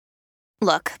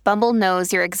Look, Bumble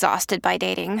knows you're exhausted by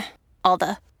dating. All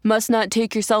the must not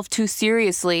take yourself too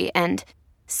seriously and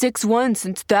 6'1"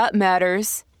 since that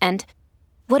matters. And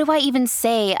what do I even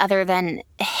say other than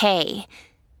hey?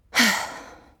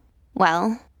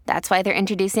 Well, that's why they're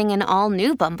introducing an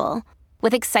all-new Bumble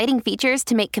with exciting features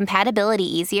to make compatibility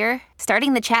easier,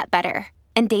 starting the chat better,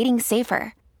 and dating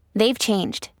safer. They've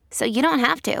changed, so you don't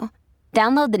have to.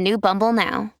 Download the new Bumble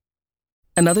now.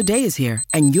 Another day is here,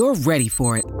 and you're ready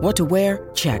for it. What to wear?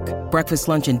 Check. Breakfast,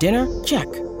 lunch, and dinner?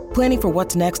 Check. Planning for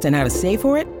what's next and how to save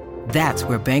for it? That's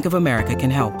where Bank of America can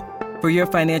help. For your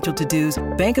financial to-dos,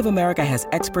 Bank of America has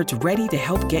experts ready to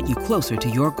help get you closer to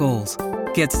your goals.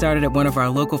 Get started at one of our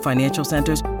local financial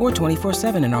centers or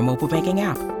 24/7 in our mobile banking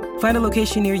app. Find a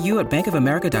location near you at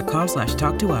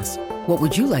bankofamerica.com/talktous. What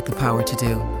would you like the power to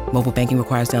do? Mobile banking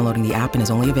requires downloading the app and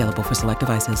is only available for select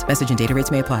devices. Message and data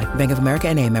rates may apply. Bank of America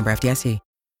N.A., member FDIC.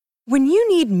 When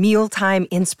you need mealtime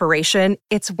inspiration,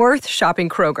 it's worth shopping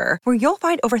Kroger, where you'll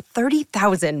find over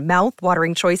 30,000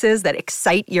 mouth-watering choices that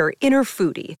excite your inner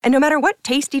foodie. And no matter what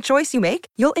tasty choice you make,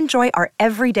 you'll enjoy our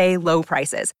everyday low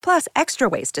prices, plus extra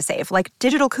ways to save, like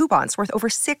digital coupons worth over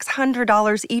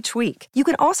 $600 each week. You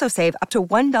can also save up to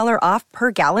 $1 off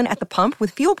per gallon at the pump with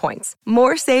fuel points.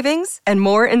 More savings and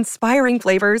more inspiring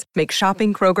flavors make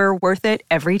shopping Kroger worth it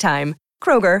every time.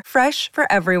 Kroger, fresh for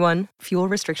everyone. Fuel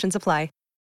restrictions apply.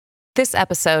 This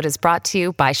episode is brought to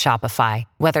you by Shopify.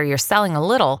 Whether you're selling a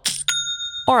little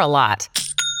or a lot,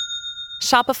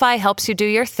 Shopify helps you do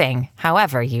your thing,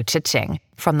 however you cha-ching.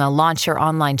 From the launch your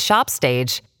online shop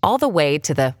stage, all the way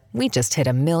to the we just hit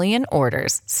 1 million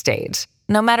orders stage.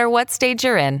 No matter what stage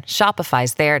you're in,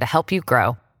 Shopify's there to help you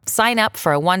grow. Sign up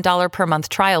for a $1 per month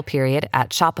trial period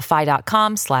at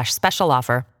shopify.com/special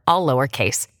offer, all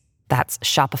lowercase. That's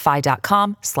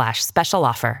shopify.com/special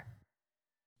offer.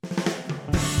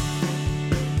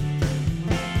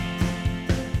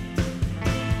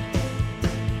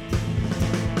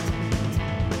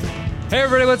 Hey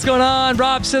everybody, what's going on?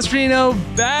 Rob Cesternino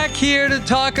back here to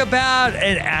talk about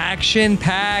an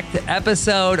action-packed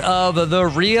episode of The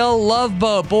Real Love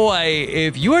Boat. Boy,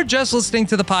 if you are just listening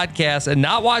to the podcast and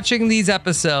not watching these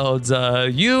episodes,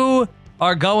 you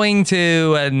are going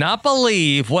to not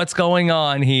believe what's going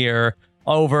on here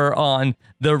over on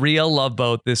The Real Love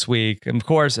Boat this week. And of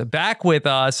course, back with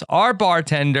us, our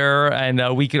bartender,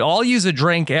 and we could all use a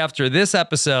drink after this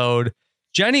episode,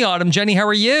 Jenny Autumn. Jenny, how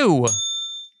are you?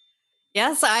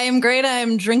 Yes, I am great.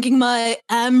 I'm drinking my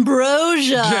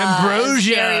ambrosia.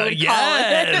 Ambrosia,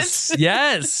 yes,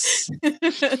 yes,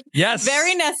 yes.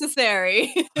 Very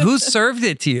necessary. Who served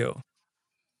it to you?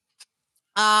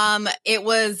 It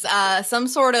was some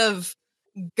sort of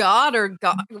god or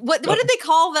god. What did they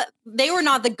call that? They were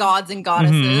not the gods and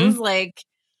goddesses. Like,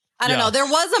 I don't know. There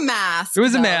was a mask. There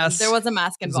was a mask. There was a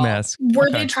mask involved. Were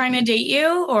they trying to date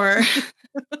you or?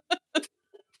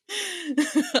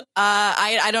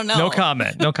 I don't know. No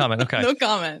comment. Okay. No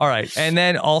comment. All right. And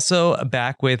then also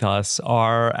back with us,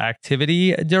 our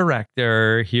activity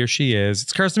director. Here she is.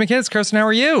 It's Kirsten McKinnis. Kirsten, how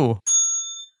are you?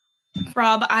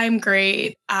 Rob, I'm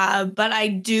great. But I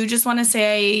do just want to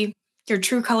say your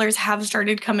true colors have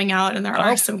started coming out and there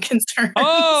are some concerns.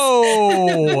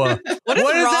 Oh, what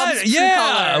is Rob's true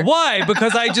color? Why?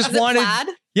 Because I just wanted... plaid?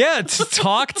 Yeah, to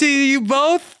talk to you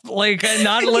both, like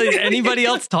not let anybody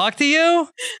else talk to you.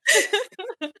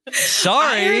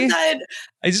 Sorry, I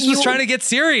just was trying to get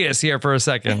serious here for a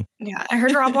second. Yeah, I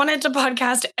heard Rob wanted to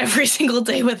podcast every single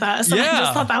day with us. And I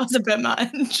just thought that was a bit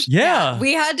much. Yeah,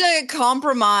 we had to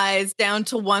compromise down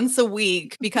to once a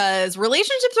week because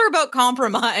relationships are about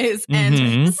compromise, and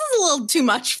this is a little too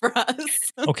much for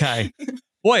us. Okay,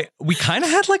 boy, we kind of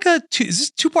had like is this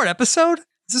a 2-part episode?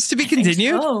 Is this to be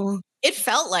continued? It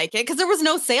felt like it because there was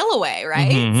no sail away,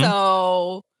 right?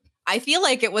 So I feel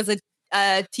like it was a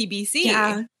TBC.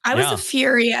 Yeah, I was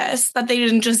furious that they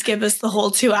didn't just give us the whole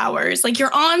 2 hours. Like,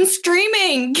 you're on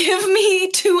streaming. Give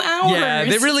me 2 hours. Yeah,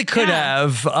 they really could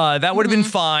have. That would have been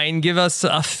fine. Give us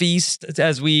a feast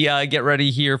as we get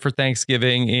ready here for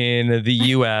Thanksgiving in the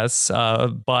U.S.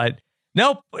 But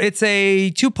nope, it's a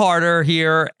 2-parter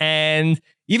here. And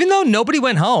even though nobody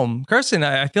went home, Kirsten,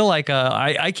 I feel like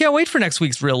I can't wait for next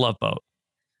week's Real Love Boat.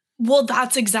 Well,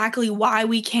 that's exactly why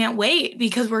we can't wait,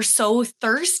 because we're so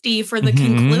thirsty for the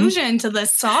conclusion to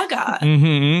this saga.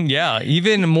 Yeah,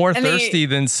 even more thirsty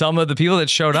than some of the people that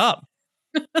showed up.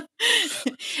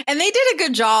 And they did a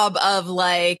good job of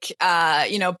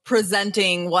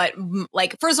presenting what,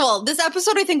 first of all, this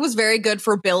episode I think was very good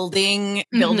for building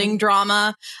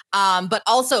drama. But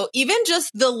also even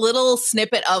just the little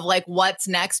snippet of what's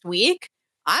next week.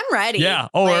 I'm ready. Yeah.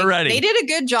 Oh, we're ready. They did a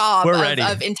good job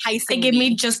of enticing. They give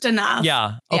me just enough.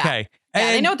 Yeah. Okay.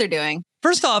 Yeah, they know what they're doing.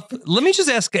 First off, let me just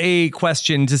ask a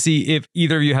question to see if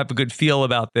either of you have a good feel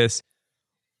about this.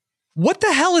 What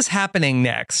the hell is happening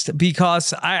next?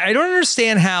 Because I don't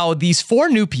understand how these 4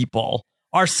 new people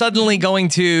are suddenly going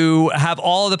to have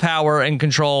all of the power and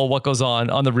control what goes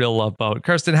on the Real Love Boat.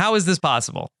 Kirsten, how is this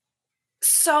possible?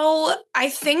 So I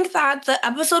think that the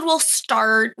episode will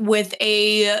start with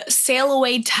a sail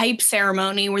away type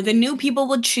ceremony where the new people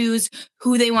will choose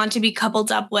who they want to be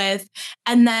coupled up with.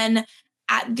 And then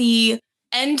at the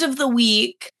end of the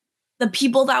week, the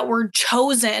people that were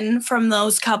chosen from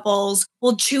those couples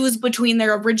will choose between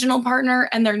their original partner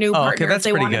and their new partner if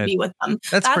they want to be with them.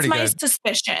 That's my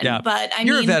suspicion. Yeah. But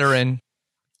you're a veteran.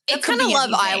 It's kind of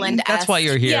Love Island. That's why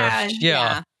you're here.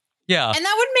 Yeah. And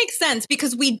that would make sense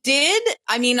because we did,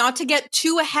 I mean, not to get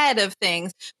too ahead of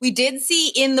things, we did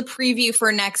see in the preview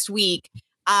for next week,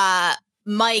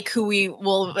 Mike, who we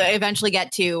will eventually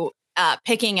get to,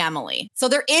 picking Emily. So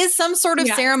there is some sort of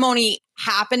ceremony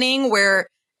happening where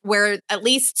at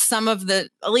least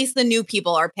the new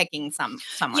people are picking someone.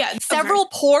 Yeah, several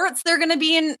ports they're going to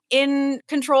be in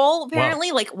control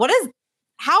apparently. Wow. Like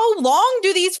how long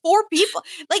do these 4 people,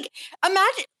 like,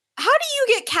 imagine, how do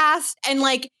you get cast and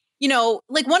like, you know,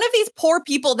 like one of these poor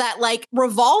people that like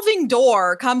revolving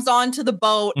door comes onto the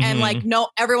boat and like, no,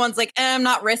 everyone's like, I'm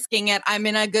not risking it. I'm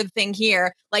in a good thing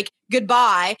here. Like,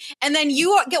 goodbye. And then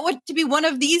you get to be one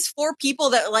of these 4 people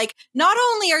that like, not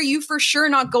only are you for sure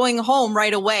not going home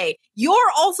right away,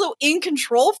 you're also in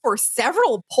control for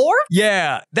several ports.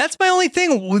 Yeah, that's my only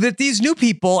thing that these new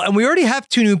people, and we already have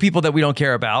 2 new people that we don't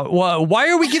care about. Why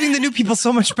are we giving the new people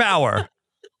so much power?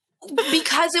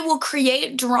 Because it will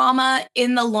create drama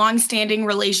in the long-standing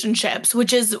relationships,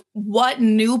 which is what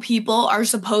new people are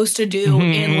supposed to do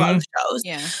in love shows.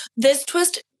 Yeah. This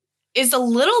twist is a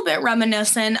little bit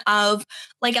reminiscent of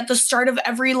like at the start of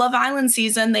every Love Island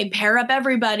season, they pair up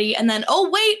everybody and then, oh,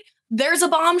 wait, there's a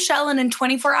bombshell and in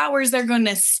 24 hours, they're going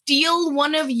to steal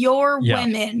one of your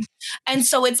women. And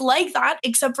so it's like that,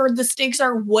 except for the stakes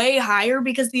are way higher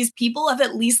because these people have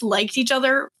at least liked each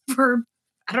other for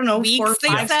I don't know, weeks, 4 or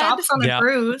 5 stops on a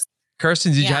cruise.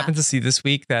 Kirsten, did you happen to see this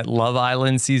week that Love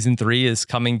Island season 3 is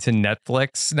coming to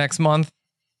Netflix next month?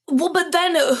 Well, but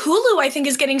then Hulu, I think,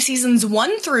 is getting seasons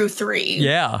 1 through 3.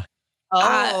 Yeah.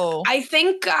 I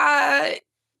think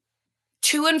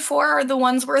 2 and 4 are the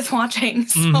ones worth watching.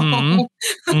 So.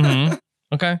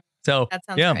 Okay. So that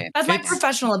sounds great. That's my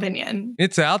professional opinion.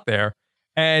 It's out there.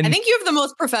 And I think you have the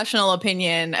most professional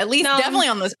opinion, at least definitely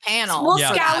on this panel. Well,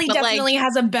 Scally definitely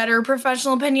has a better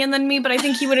professional opinion than me, but I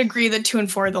think he would agree that 2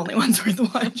 and 4 are the only ones worth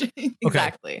watching.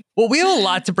 Exactly. Well, we have a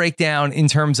lot to break down in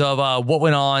terms of what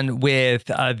went on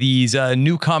with these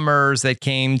newcomers that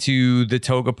came to the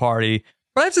toga party.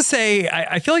 But I have to say,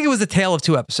 I feel like it was a tale of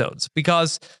 2 episodes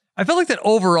because I felt like that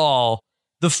overall,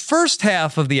 the first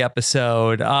half of the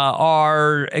episode,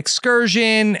 our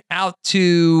excursion out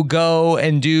to go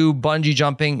and do bungee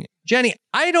jumping. Jenny,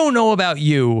 I don't know about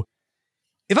you.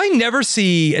 If I never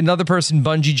see another person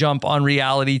bungee jump on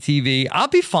reality TV, I'll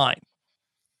be fine.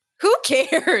 Who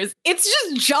cares? It's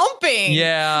just jumping.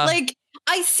 Yeah. Like,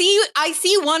 I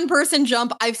see one person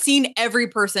jump. I've seen every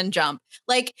person jump.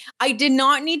 Like, I did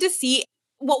not need to see.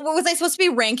 What was I supposed to be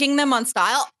ranking them on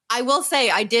style? I will say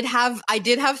I did have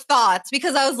thoughts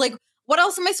because I was like, what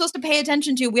else am I supposed to pay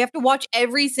attention to? We have to watch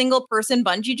every single person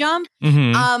bungee jump.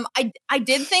 I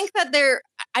did think that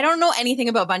I don't know anything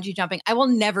about bungee jumping. I will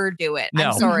never do it. No.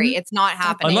 I'm sorry. It's not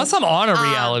happening. Unless I'm on a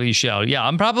reality show. Yeah,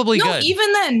 I'm probably good.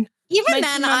 Even then,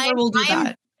 I will do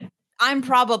that. I'm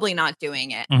probably not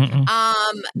doing it.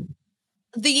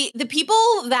 The people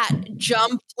that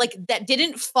jumped, like that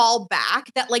didn't fall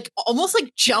back, that like almost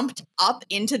like jumped up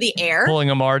into the air, pulling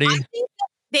a Marty. I think that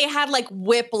they had like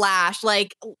whiplash.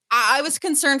 Like I was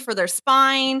concerned for their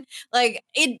spine, like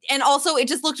it, and also it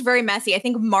just looked very messy. I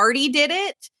think Marty did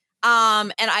it,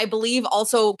 and I believe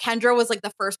also Kendra was like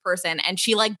the first person, and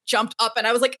she like jumped up, and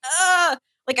I was like, ugh.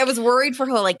 Like I was worried for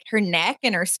her, like her neck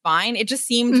and her spine. It just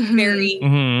seemed very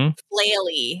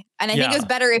flaily. And I think it was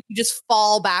better if you just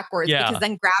fall backwards because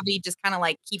then gravity just kind of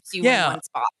like keeps you in one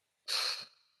spot.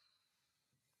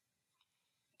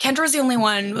 Kendra's the only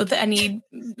one with any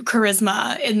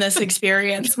charisma in this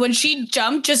experience. When she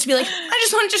jumped, just to be like, I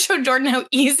just wanted to show Jordan how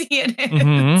easy it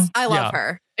is. I love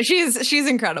her. She's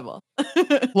incredible.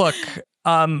 Look,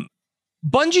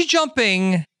 bungee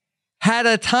jumping had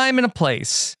a time and a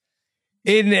place.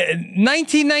 In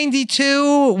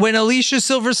 1992, when Alicia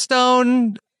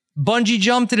Silverstone bungee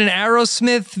jumped in an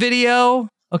Aerosmith video,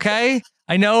 okay?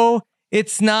 I know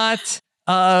it's not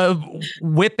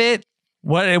Whip It.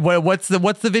 What's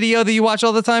the video that you watch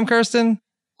all the time, Kirsten?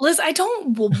 Liz, I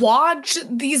don't watch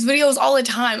these videos all the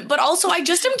time, but also I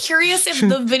just am curious if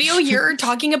the video you're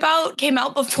talking about came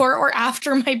out before or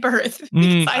after my birth.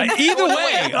 Either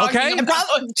way, okay?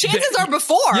 Chances are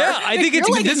before. Yeah, I think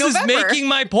this is making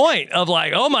my point of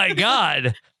like, oh my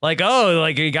God. Like,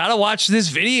 you gotta watch this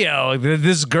video.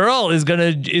 This girl is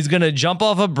gonna jump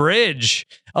off a bridge.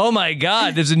 Oh my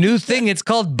God, there's a new thing. It's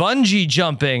called bungee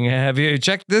jumping. Have you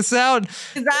checked this out?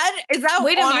 Is that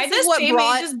wait, am I the same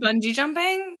age as bungee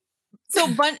jumping? So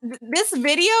this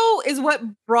video is what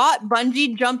brought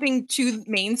bungee jumping to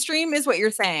mainstream, is what you're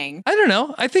saying? I don't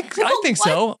know. I think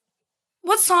so.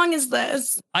 What song is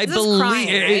this? I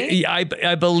believe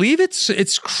I believe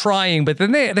it's Crying, but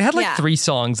then they had like 3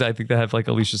 songs I think that have like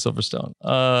Alicia Silverstone.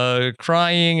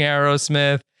 Crying,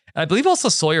 Aerosmith. I believe also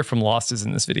Sawyer from Lost is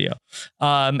in this video.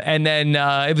 And then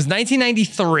it was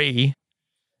 1993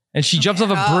 and she jumps off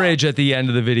a bridge at the end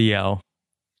of the video.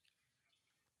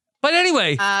 But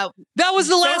anyway, that was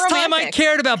the last time I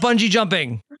cared about bungee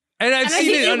jumping. And I've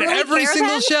seen it on every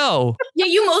single show. Yeah,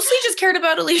 you mostly just cared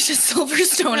about Alicia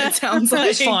Silverstone, it sounds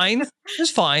like.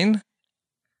 It's fine.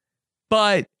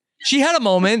 But she had a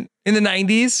moment in the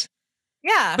 90s.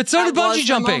 Yeah. But so did bungee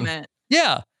jumping.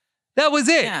 Yeah. That was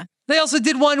it. Yeah. They also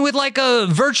did one with like a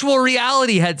virtual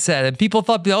reality headset. And people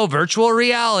thought, oh, virtual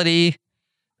reality.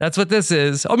 That's what this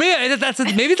is. Oh, maybe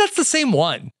that's the same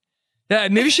one. Yeah,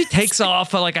 maybe she takes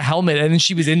off like a helmet and then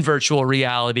she was in virtual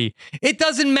reality. It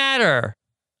doesn't matter.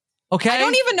 Okay. I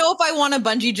don't even know if I want to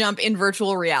bungee jump in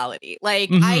virtual reality. Like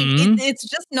it's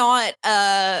just not,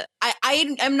 I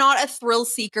am not a thrill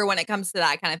seeker when it comes to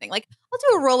that kind of thing. Like I'll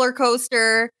do a roller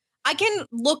coaster. I can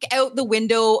look out the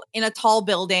window in a tall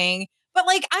building, but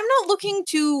like, I'm not looking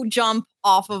to jump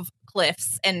off of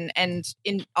cliffs and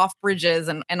off bridges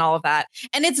and all of that.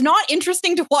 And it's not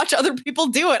interesting to watch other people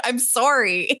do it. I'm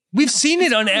sorry. We've seen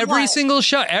it on every single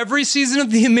show, every season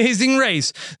of The Amazing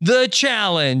Race, The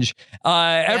Challenge.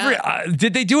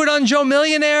 Did they do it on Joe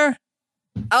Millionaire?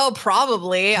 Oh,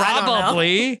 probably. I don't know.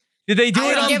 Did they do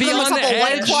it on Beyond the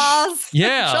Edge? White Claws.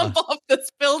 Yeah. Jump off this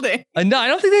building. No, I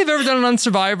don't think they've ever done it on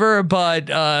Survivor, but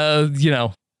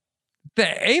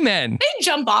amen. They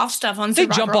jump off stuff on Survivor.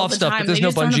 They jump off stuff, but there's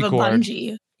no bungee cord.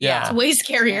 Bungee. Yeah. It's way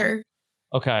scarier.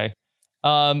 Okay.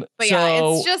 But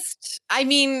it's just, I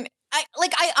mean,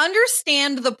 I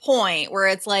understand the point where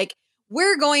it's like,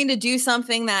 we're going to do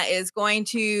something that is going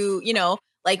to,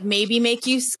 like maybe make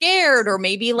you scared or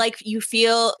maybe like you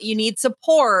feel you need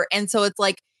support. And so it's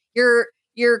like, you're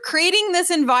creating this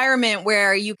environment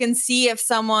where you can see if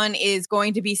someone is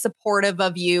going to be supportive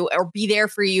of you or be there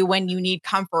for you when you need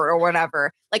comfort or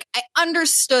whatever. Like I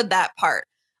understood that part.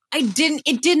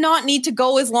 It did not need to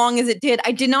go as long as it did.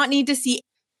 I did not need to see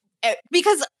it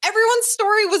because everyone's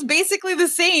story was basically the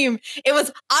same. It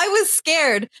was, I was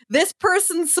scared. This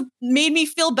person made me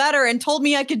feel better and told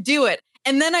me I could do it.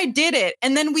 And then I did it.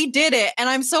 And then we did it. And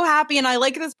I'm so happy. And I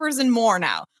like this person more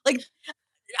now. Like,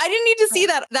 I didn't need to see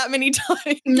that many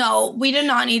times. No, we did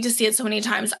not need to see it so many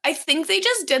times. I think they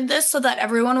just did this so that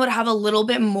everyone would have a little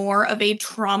bit more of a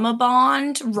trauma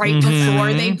bond right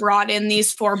before they brought in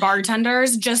these 4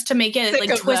 bartenders, just to make it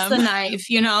like twist the knife,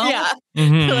 Yeah.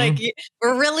 Like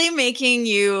we're really making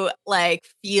you like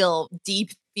feel deep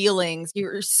feelings.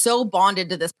 You're so bonded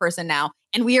to this person now.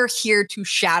 And we are here to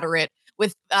shatter it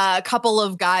with a couple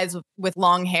of guys with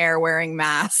long hair wearing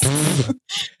masks.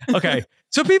 Okay.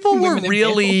 So people were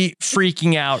really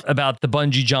freaking out about the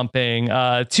bungee jumping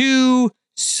to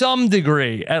some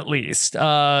degree, at least.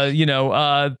 Probably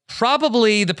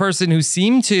the person who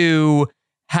seemed to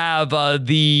have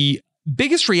the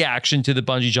biggest reaction to the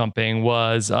bungee jumping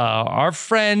was our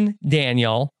friend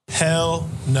Daniel. Hell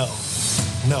no.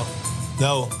 No.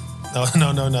 That's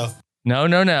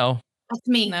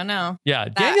me. No. Yeah,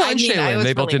 Daniel and Shaylin,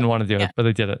 they both didn't want to do it, but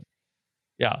they did it.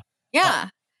 Yeah. Yeah.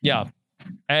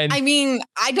 And I mean,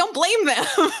 I don't blame them.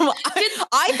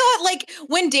 I thought like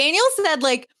when Daniel said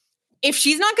like, if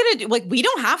she's not going to do, like, we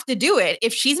don't have to do it.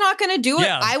 If she's not going to do it,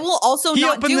 I will also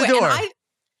not do it. Door. And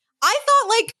I thought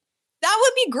like that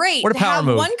would be great to have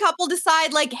one couple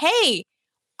decide like, hey,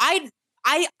 I'm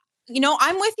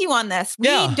with you on this. We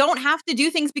don't have to do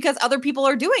things because other people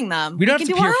are doing them. We don't have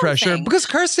to peer pressure because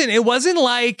Kirsten, it wasn't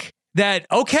like that.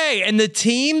 Okay. And the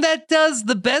team that does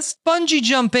the best bungee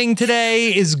jumping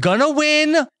today is gonna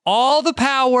win all the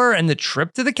power and the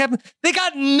trip to the cabin. They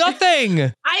got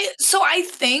nothing. I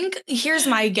think here's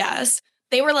my guess.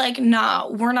 They were like,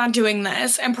 no, we're not doing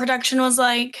this. And production was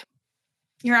like,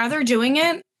 you're either doing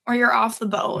it or you're off the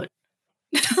boat.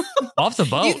 Off the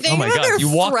boat. Oh my God. You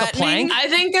walk the plank? I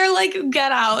think they're like,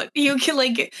 get out. You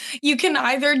can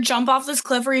either jump off this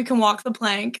cliff or you can walk the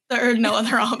plank. There are no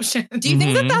other options. Do you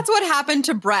think that that's what happened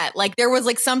to Brett? Like there was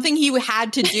like something he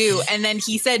had to do and then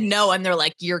he said no and they're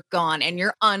like, you're gone and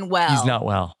you're unwell. He's not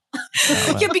well.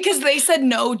 Yeah, because they said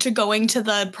no to going to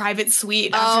the private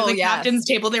suite after the captain's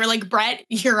table. They were like, Brett,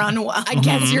 you're unwell. I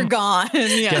guess you're gone.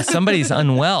 Yeah, somebody's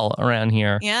unwell around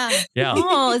here. Yeah.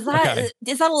 Oh, is that a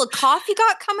little cough you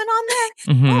got coming on there?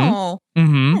 Oh.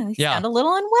 Mm-hmm. Yeah, sound a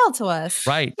little unwell to us.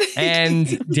 Right.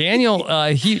 And Daniel,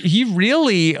 he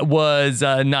really was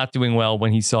not doing well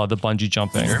when he saw the bungee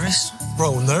jumping. Nervous?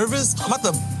 Bro, nervous? I'm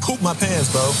about to poop my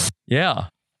pants, bro. Yeah.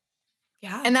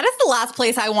 Yeah. And that is the last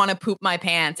place I want to poop my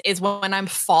pants is when I'm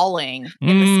falling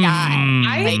in the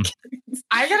sky.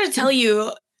 I gotta tell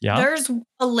you, there's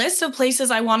a list of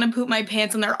places I want to poop my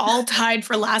pants and they're all tied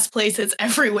for last places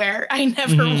everywhere. I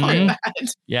never want that.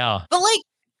 Yeah. But like,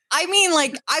 I mean,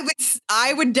 like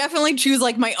I would definitely choose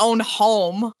like my own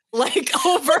home. Like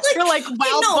over like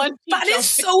wow, that is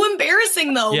so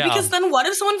embarrassing though. Yeah. Because then what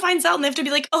if someone finds out and they have to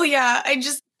be like, oh yeah, I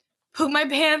just poop my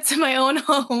pants in my own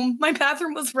home. My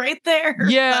bathroom was right there.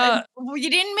 Yeah. Well, you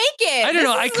didn't make it. I don't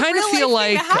know. I kind of feel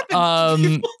like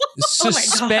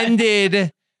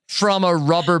suspended from a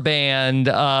rubber band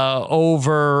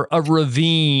over a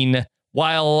ravine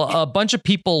while a bunch of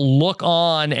people look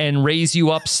on and raise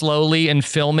you up slowly and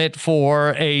film it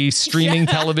for a streaming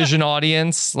television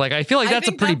audience. Like, I feel like that's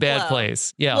a pretty bad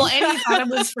place. Yeah. Well, and he thought it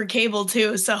was for cable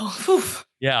too. So, whew,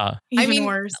 yeah. Even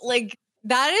worse. Like,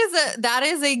 that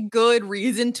is a good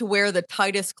reason to wear the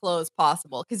tightest clothes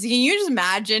possible. Because can you just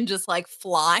imagine just like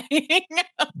flying?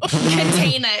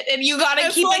 Contain it. And you got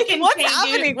to keep it contained. What's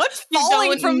happening? What's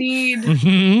falling from?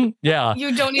 Yeah.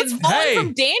 You don't need falling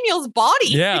from Daniel's body.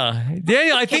 Yeah.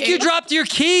 Daniel, I think you dropped your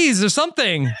keys or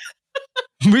something.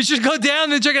 We should go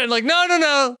down and check it. Like,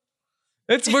 no.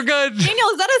 We're good. Daniel,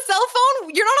 is that a cell phone?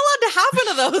 You're not allowed to have one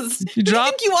of those. You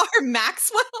think you are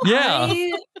Maxwell? Yeah.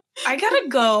 I gotta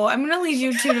go. I'm gonna leave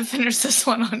you two to finish this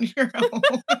one on your own.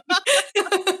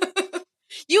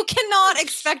 You cannot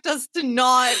expect us to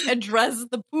not address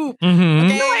the poop. Mm-hmm.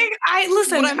 Okay? No, I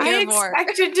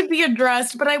expected to be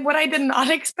addressed, but what I did not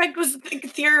expect was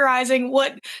theorizing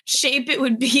what shape it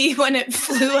would be when it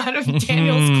flew out of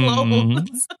Daniel's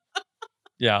clothes.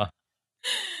 Yeah.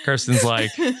 Kirsten's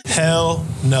like, hell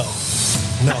no.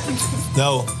 No.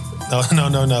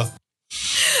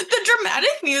 The dramatic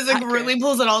music really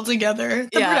pulls it all together.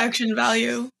 The production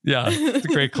value. Yeah, it's a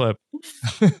great clip.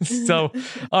 So,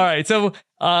 all right. So,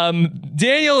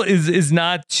 Daniel is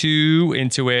not too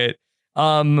into it.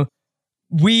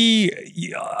 We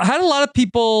had a lot of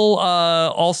people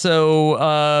also,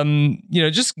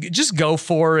 just go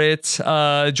for it.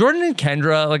 Jordan and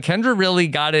Kendra really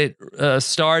got it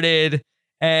started.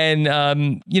 And,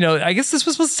 I guess this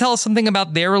was supposed to tell us something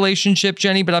about their relationship,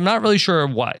 Jenny, but I'm not really sure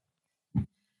what.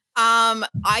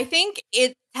 I think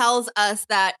it tells us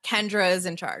that Kendra is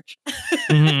in charge.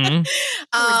 Mm-hmm.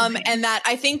 And that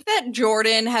I think that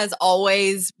Jordan has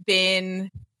always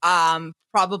been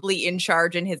probably in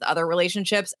charge in his other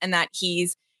relationships and that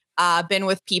he's been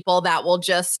with people that will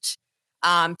just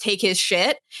take his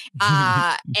shit.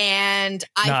 And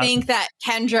I think that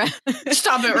Kendra...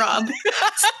 Stop it, Rob.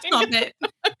 Stop it.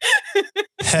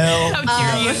 Hell How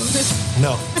dare you?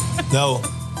 No.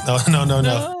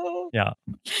 Yeah.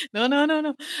 No.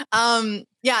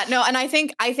 Yeah, no, and I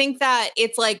think that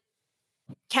it's like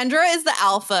Kendra is the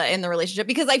alpha in the relationship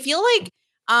because I feel like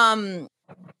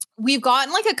we've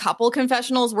gotten like a couple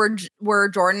confessionals where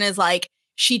Jordan is like,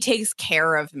 she takes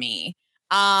care of me.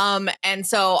 And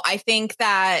so I think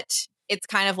that it's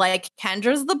kind of like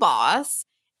Kendra's the boss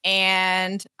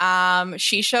and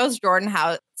she shows Jordan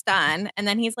how it's done and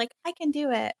then he's like, I can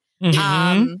do it.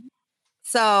 Mm-hmm.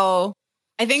 So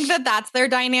I think that that's their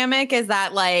dynamic is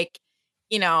that like,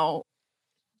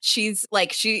 she's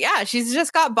like, she's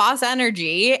just got boss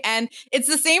energy. And it's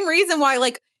the same reason why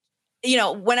like,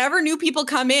 whenever new people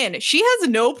come in, she has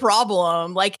no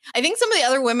problem. Like, I think some of the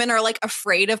other women are like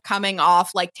afraid of coming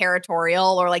off like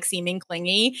territorial or like seeming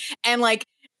clingy. And like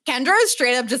Kendra is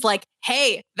straight up just like,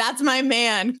 hey, that's my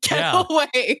man. Get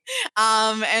away.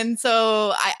 And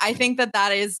so I think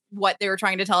that is what they were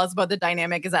trying to tell us about the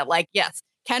dynamic is that like, yes,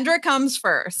 Kendra comes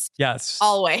first. Yes.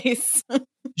 Always.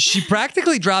 She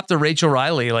practically dropped a Rachel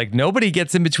Riley. Like, nobody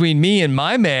gets in between me and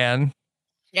my man.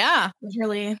 Yeah.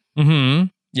 Really? Mm-hmm.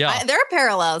 Yeah. There are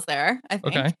parallels there, I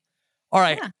think. Okay. All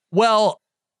right. Yeah. Well,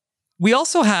 we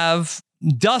also have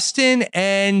Dustin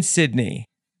and Sydney.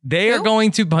 They are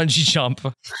going to bungee jump.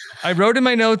 I wrote in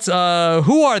my notes, who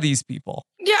are these people?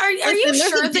 Yeah, are you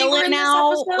sure they were in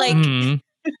now? Like,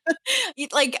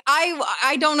 Like,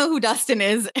 I don't know who Dustin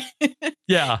is.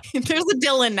 Yeah. There's a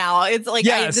Dylan now. It's like,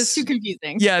 Yes. it's too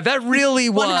confusing. Yeah, that really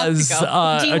was a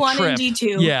D1 trip. and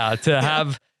D2. Yeah, to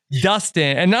have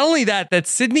Dustin. And not only that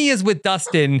Sydney is with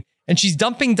Dustin and she's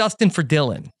dumping Dustin for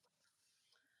Dylan.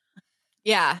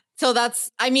 Yeah. So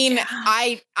that's, I mean,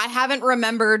 I haven't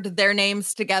remembered their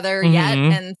names together yet.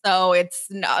 And so it's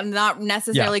not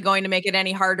necessarily going to make it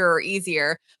any harder or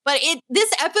easier. But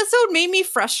this episode made me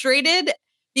frustrated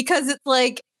because it's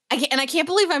like, I can't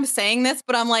believe I'm saying this,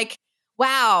 but I'm like,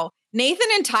 wow, Nathan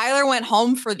and Tyler went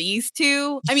home for these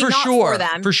two. I mean, not for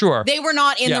them. For sure. They were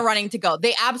not in the running to go.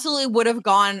 They absolutely would have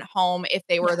gone home if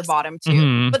they were the bottom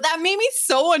two. But that made me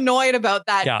so annoyed about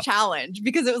that challenge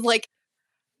because it was like,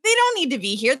 they don't need to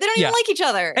be here. They don't even like each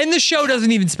other. And the show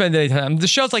doesn't even spend any time. The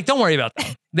show's like, don't worry about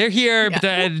them. They're here, but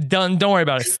don't worry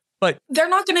about it. But they're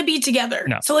not going to be together.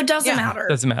 No. So it doesn't matter.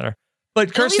 Doesn't matter.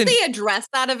 But Kirsten, at least they addressed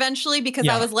that eventually because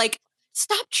I was like,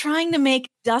 stop trying to make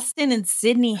Dustin and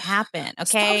Sydney happen.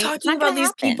 Okay. Stop talking about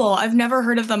these people. I've never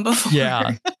heard of them before.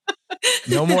 Yeah.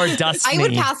 No more Dustin. I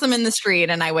would pass them in the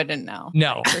street and I wouldn't know.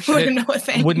 No. Sure. Wouldn't know a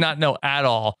thing. Would not know at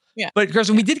all. Yeah. But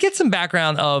Kirsten, we did get some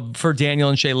background for Daniel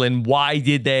and Shaylin. Why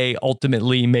did they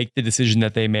ultimately make the decision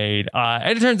that they made?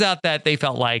 And it turns out that they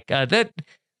felt like that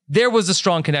there was a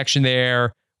strong connection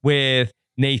there with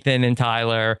Nathan and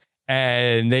Tyler.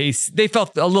 And they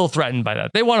felt a little threatened by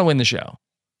that. They want to win the show.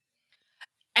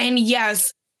 And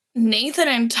yes, Nathan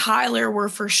and Tyler were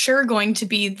for sure going to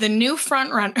be the new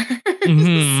front runners.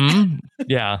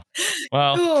 Yeah.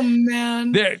 Well, oh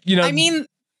man. I mean,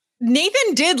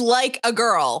 Nathan did like a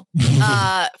girl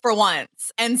for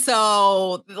once. And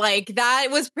so like that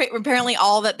was apparently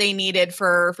all that they needed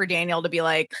for Daniel to be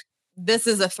like, this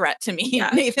is a threat to me. Yeah,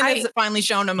 Nathan has finally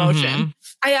shown emotion.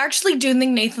 I actually do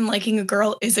think Nathan liking a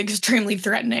girl is extremely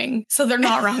threatening. So they're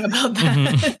not wrong about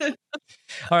that.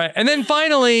 All right. And then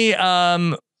finally,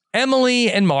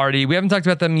 Emily and Marty. We haven't talked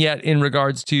about them yet in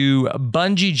regards to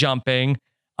bungee jumping.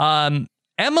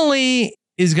 Emily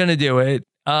is going to do it.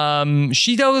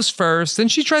 She goes first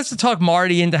and she tries to talk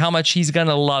Marty into how much he's going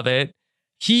to love it.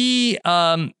 He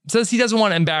says he doesn't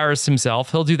want to embarrass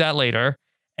himself. He'll do that later.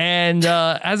 And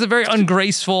has a very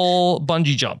ungraceful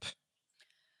bungee jump.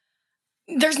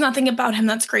 There's nothing about him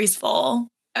that's graceful.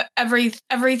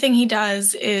 Everything he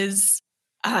does is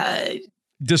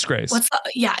disgrace.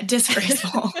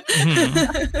 Disgraceful.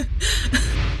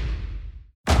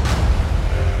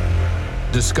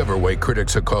 Discover why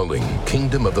critics are calling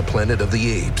Kingdom of the Planet of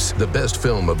the Apes the best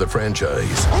film of the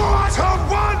franchise. What a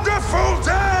wonderful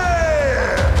day!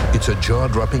 It's a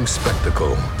jaw-dropping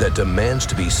spectacle that demands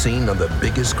to be seen on the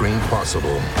biggest screen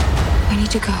possible. We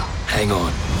need to go. Hang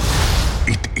on.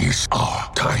 It is our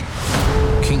time.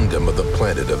 Kingdom of the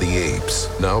Planet of the Apes.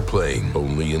 Now playing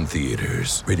only in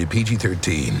theaters. Rated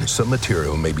PG-13. Some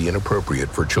material may be inappropriate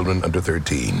for children under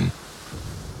 13.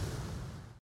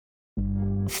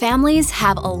 Families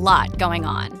have a lot going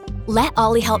on. Let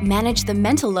Ollie help manage the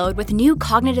mental load with new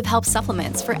cognitive help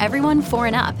supplements for everyone 4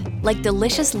 and up, like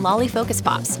delicious Lolly Focus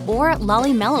Pops or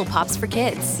Lolly Mellow Pops for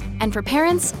kids. And for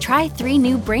parents, try 3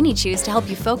 new Brainy Chews to help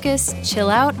you focus, chill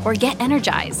out, or get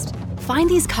energized. Find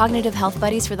these cognitive health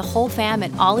buddies for the whole fam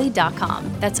at ollie.com.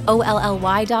 That's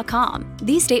OLLY.com.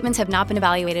 These statements have not been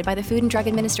evaluated by the Food and Drug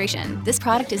Administration. This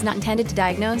product is not intended to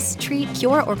diagnose, treat,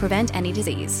 cure, or prevent any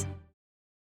disease.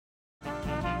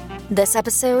 This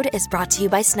episode is brought to you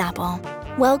by Snapple.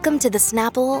 Welcome to the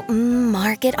Snapple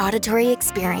Market Auditory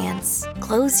Experience.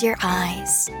 Close your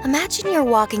eyes. Imagine you're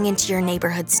walking into your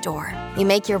neighborhood store. You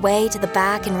make your way to the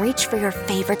back and reach for your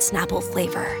favorite Snapple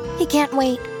flavor. You can't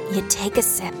wait. You take a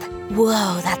sip.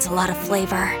 Whoa, that's a lot of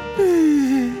flavor.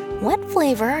 What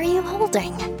flavor are you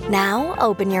holding? Now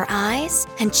open your eyes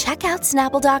and check out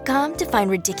Snapple.com to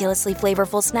find ridiculously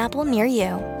flavorful Snapple near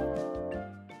you.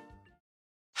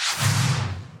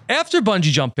 After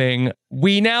bungee jumping,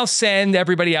 we now send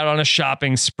everybody out on a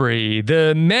shopping spree.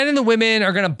 The men and the women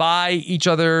are going to buy each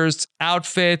other's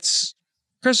outfits.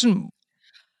 Kristen,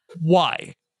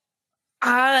 why?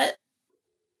 I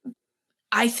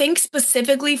think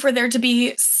specifically for there to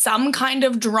be some kind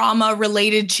of drama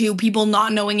related to people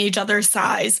not knowing each other's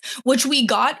size, which we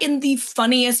got in the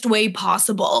funniest way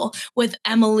possible with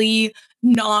Emily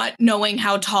not knowing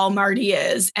how tall Marty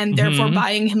is and therefore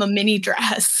buying him a mini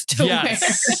dress to wear.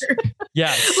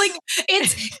 Yes.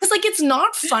 It's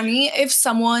not funny if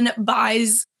someone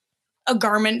buys a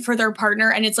garment for their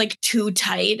partner and it's like too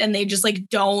tight and they just like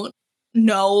don't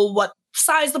know what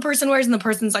size the person wears and the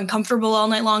person's uncomfortable all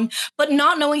night long. But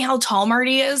not knowing how tall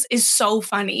Marty is so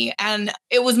funny. And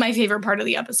it was my favorite part of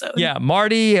the episode. Yeah,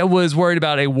 Marty was worried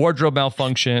about a wardrobe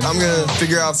malfunction. I'm going to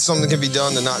figure out if something can be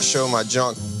done to not show my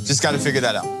junk. Just got to figure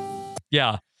that out.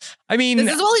 Yeah. I mean,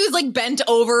 this is while he was like bent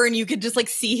over and you could just like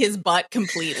see his butt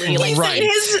completely. Like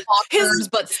his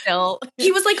but still.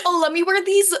 He was like, oh, let me wear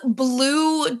these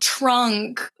blue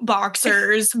trunk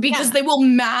boxers because they will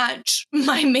match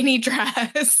my mini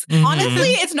dress. Mm-hmm.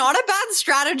 Honestly, it's not a bad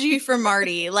strategy for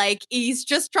Marty. Like he's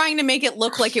just trying to make it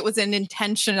look like it was an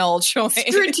intentional choice.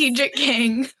 Strategic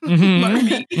king. Mm-hmm.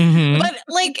 Marty. Mm-hmm. But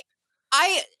like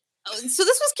so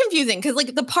this was confusing because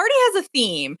like the party has a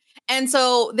theme. And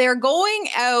so they're going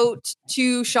out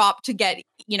to shop to get,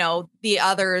 the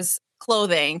others'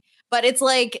 clothing. But it's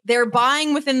like they're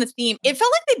buying within the theme. It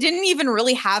felt like they didn't even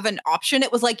really have an option.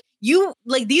 It was like, these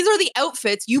are the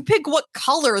outfits. You pick what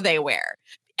color they wear.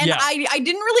 And I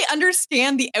didn't really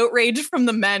understand the outrage from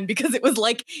the men because it was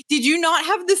like, did you not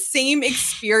have the same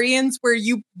experience where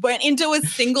you went into a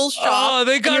single shop? Oh,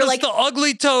 they got us like, the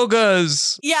ugly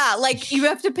togas. Yeah, like you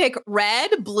have to pick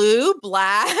red, blue,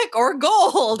 black, or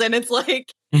gold. And it's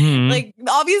like, like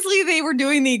obviously they were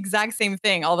doing the exact same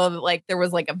thing. Although like there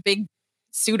was like a big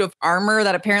suit of armor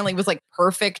that apparently was like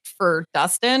perfect for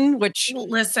Dustin, which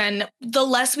listen, the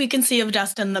less we can see of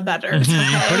Dustin, the better. Put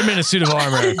him in a suit of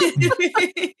armor.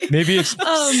 Maybe it's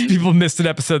people missed an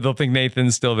episode, they'll think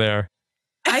Nathan's still there.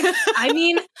 I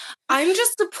mean, I'm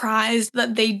just surprised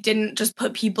that they didn't just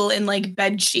put people in like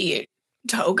bedsheet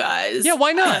togas. Yeah,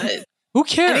 why not? Who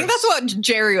cares? I think that's what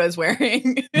Jerry was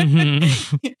wearing. I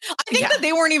think that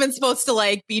they weren't even supposed to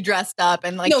like be dressed up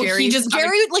and like Jerry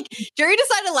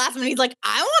decided last minute. He's like,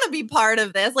 I want to be part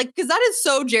of this. Like, because that is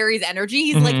so Jerry's energy.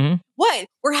 He's like, what?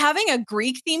 We're having a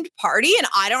Greek themed party and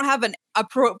I don't have an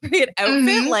appropriate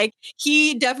outfit. Like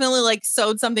he definitely like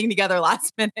sewed something together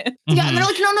last minute. Yeah. And they're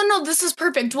like, no, this is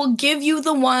perfect. We'll give you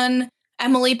the one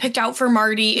Emily picked out for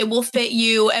Marty. It will fit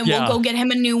you and we'll go get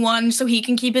him a new one so he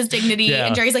can keep his dignity. Yeah.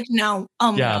 And Jerry's like, no,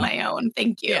 I'm on my own.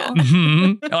 Thank you. Oh,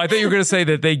 I thought you were going to say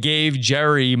that they gave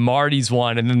Jerry Marty's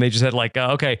one and then they just had like,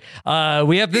 okay,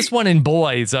 we have this one in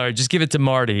boys. All right, just give it to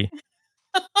Marty.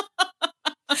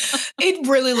 It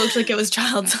really looked like it was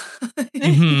child's.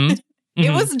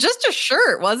 It was just a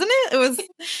shirt, wasn't it?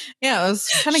 It was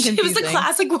kind of confusing. It was the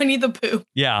classic Winnie the Pooh.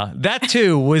 Yeah, that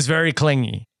too was very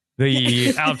clingy.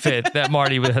 The outfit that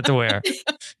Marty would have to wear.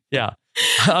 Yeah.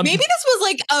 Maybe this was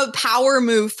like a power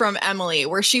move from Emily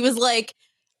where she was like,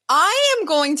 I am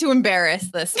going to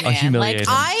embarrass this man. Like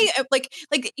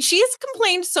she has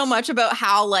complained so much about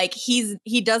how like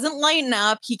he doesn't lighten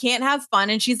up. He can't have fun.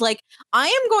 And she's like, I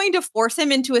am going to force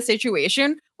him into a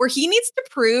situation where he needs to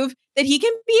prove that he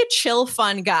can be a chill,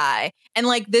 fun guy. And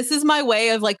like, this is my way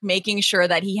of like making sure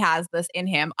that he has this in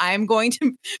him. I'm going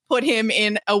to put him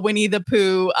in a Winnie the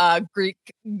Pooh Greek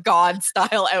god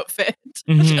style outfit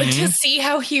to see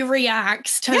how he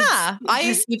reacts to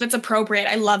see if it's appropriate.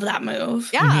 I love that move.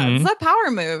 Yeah, it's a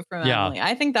power move from Emily.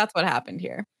 I think that's what happened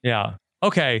here. Yeah.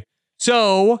 Okay.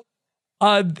 So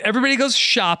everybody goes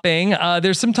shopping.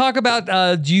 There's some talk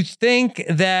about, do you think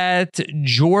that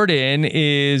Jordan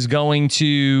is going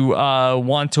to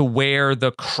want to wear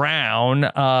the crown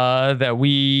that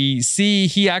we see?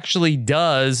 He actually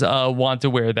does want to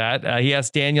wear that. He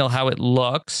asked Daniel how it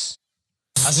looks.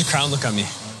 How's your crown look on me?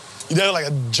 You look like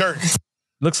a jerk.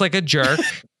 Looks like a jerk.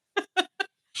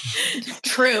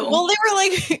 True. Well, they were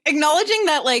like acknowledging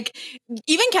that like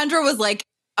even Kendra was like,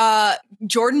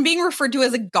 Jordan being referred to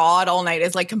as a god all night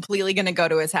is like completely going to go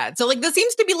to his head. So like this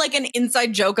seems to be like an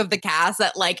inside joke of the cast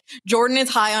that like Jordan is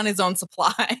high on his own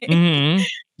supply.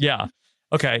 Yeah.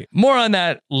 Okay. More on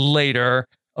that later.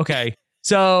 Okay.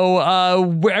 So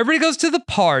everybody goes to the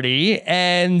party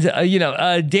and,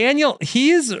 Daniel,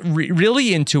 he is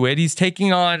really into it. He's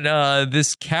taking on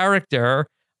this character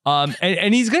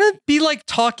and he's going to be like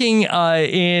talking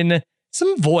in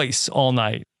some voice all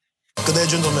night. Good day,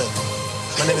 gentlemen.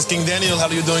 My name is King Daniel. How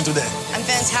are you doing today? I'm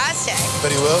fantastic.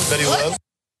 Very well, very well.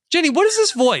 Jenny, what is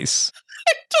this voice?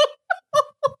 I don't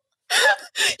know.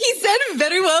 He said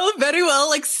very well,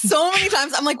 like so many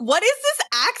times. I'm like, what is this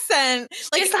accent?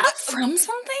 Like, is that from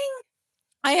something?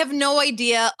 I have no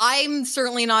idea. I'm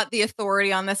certainly not the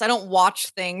authority on this. I don't watch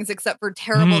things except for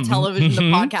terrible television to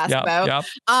podcast about.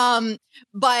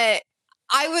 But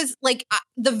I was like,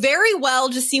 the very well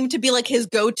just seemed to be like his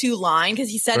go-to line because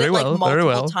he said it like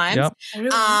multiple times. Yep.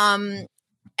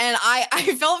 And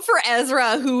I felt for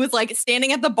Ezra, who was like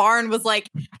standing at the bar and was like,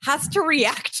 has to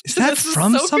react. Is that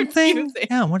from something? Confusing.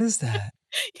 Yeah, what is that?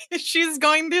 She's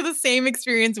going through the same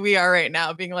experience we are right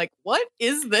now, being like, what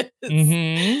is this?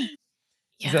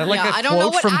 Is that like a I don't know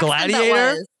quote what from accent Gladiator?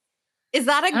 that was.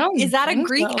 Is that a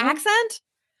Greek accent?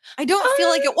 I don't feel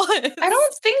like it was. I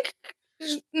don't think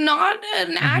not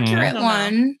an accurate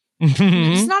one.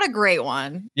 It's not a great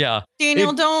one. Yeah.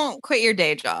 Daniel, don't quit your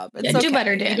day job. It's do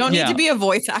better, Daniel. You don't need to be a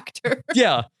voice actor.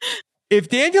 Yeah. If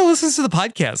Daniel listens to the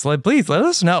podcast, please let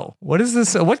us know. What is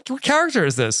this? What character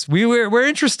is this? We're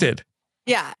interested.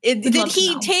 Yeah. Did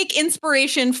he take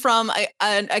inspiration from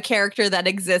a character that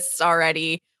exists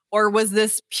already? Or was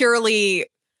this purely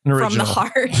from the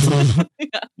heart?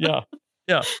 Yeah.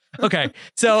 Okay.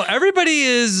 So everybody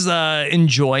is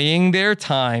enjoying their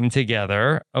time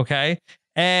together. Okay.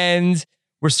 And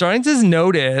we're starting to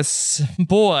notice,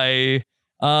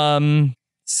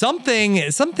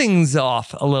 something's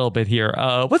off a little bit here.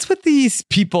 What's with these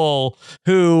people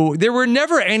who there were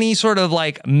never any sort of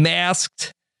like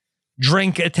masked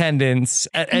drink attendance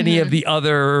at any of the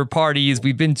other parties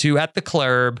we've been to at the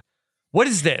club? What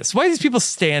is this? Why are these people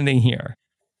standing here?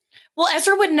 Well,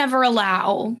 Ezra would never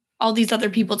allow all these other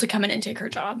people to come in and take her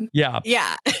job. Yeah.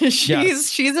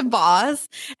 She's a boss,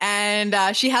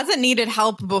 and she hasn't needed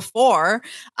help before.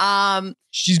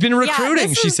 She's been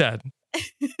recruiting, she said.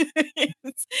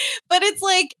 But it's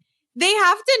like they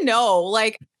have to know,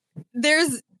 like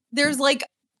there's like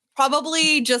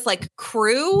probably just like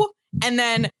crew, and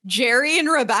then Jerry and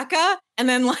Rebecca, and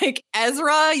then like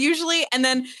Ezra usually, and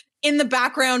then in the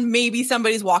background maybe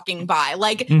somebody's walking by.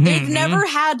 Like they've never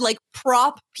had like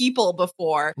prop people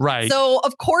before, right? So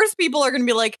of course people are gonna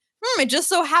be like, it just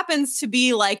so happens to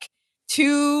be like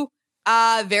two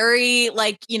very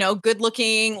like, good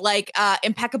looking, like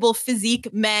impeccable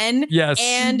physique men. Yes.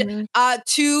 And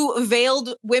two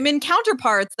veiled women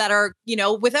counterparts that are,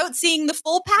 without seeing the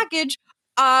full package,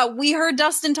 we heard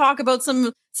Dustin talk about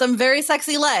some very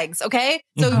sexy legs. Okay.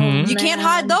 So you can't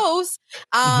hide those.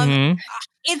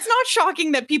 It's not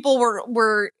shocking that people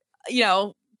were,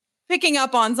 picking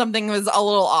up on something was a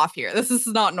little off here. This is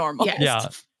not normal.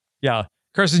 Yes. Yeah.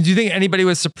 Kirsten, do you think anybody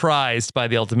was surprised by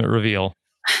the ultimate reveal?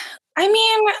 I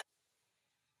mean,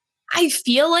 I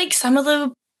feel like some of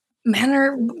the men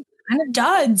are kind of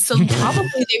duds, so probably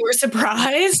they were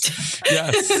surprised.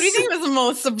 Yes. Who do you think was the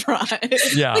most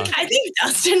surprised? Yeah. Like, I think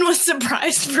Dustin was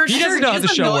surprised for sure. He doesn't know how the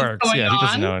show works. Yeah, he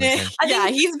doesn't know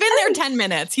anything. He's been there 10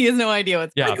 minutes. He has no idea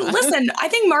what's going on. Like, listen, I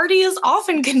think Marty is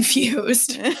often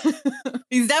confused.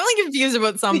 He's definitely confused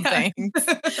about some things.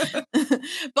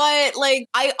 But like,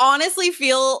 I honestly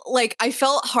feel like I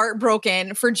felt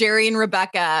heartbroken for Jerry and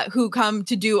Rebecca who come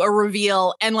to do a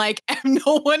reveal, and like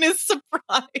no one is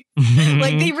surprised.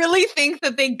 Like they really think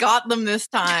that they got them this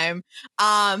time.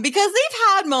 Because they've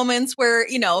had moments where,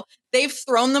 they've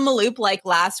thrown them a loop, like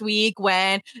last week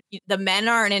when the men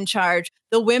aren't in charge,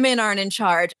 the women aren't in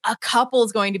charge, a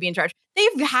couple's going to be in charge.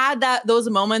 They've had those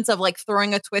moments of like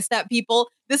throwing a twist at people.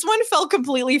 This one fell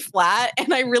completely flat.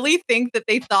 And I really think that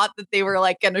they thought that they were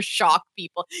like going to shock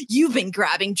people. You've been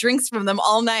grabbing drinks from them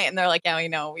all night. And they're like, yeah, we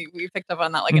know. We picked up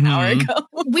on that like an hour ago.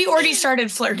 We already started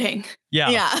flirting.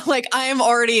 Yeah. Like I am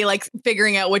already like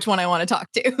figuring out which one I want to talk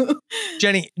to.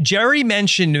 Jenny, Jerry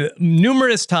mentioned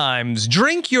numerous times,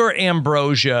 drink your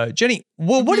ambrosia. Jenny,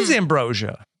 what is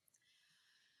ambrosia?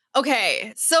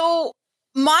 Okay. So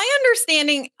my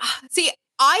understanding,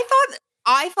 I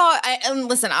thought, and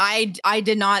listen, I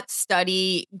did not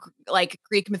study like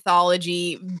Greek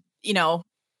mythology,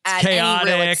 at chaotic,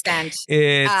 any real extent.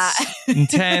 It's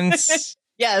intense.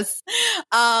 Yes.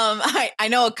 I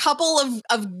know a couple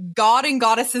of god and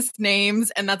goddesses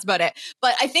names, and that's about it.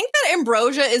 But I think that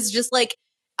ambrosia is just like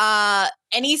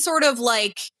any sort of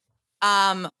like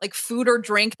food or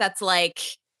drink that's like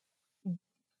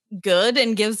good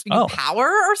and gives you power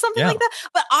or something like that.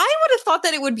 But I would have thought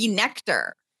that it would be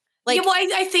nectar. Like, well,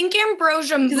 I think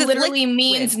ambrosia literally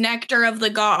means nectar of the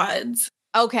gods.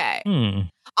 Okay.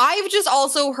 I've just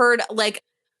also heard like,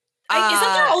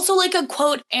 isn't there also like a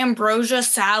quote ambrosia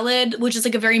salad, which is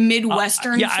like a very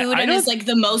Midwestern food and is like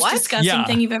the most disgusting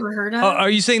thing you've ever heard of? Are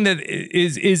you saying that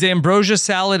is ambrosia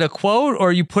salad a quote, or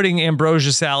are you putting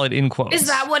ambrosia salad in quotes? Is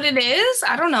that what it is?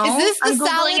 I don't know. Is this the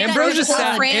salad? Ambrosia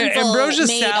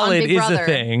salad is a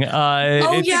thing.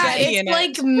 It's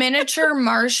like miniature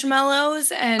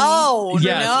marshmallows and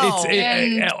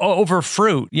it's over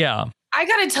fruit. Yeah, I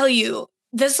gotta tell you.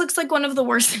 This looks like one of the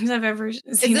worst things I've ever seen.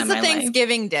 Is this a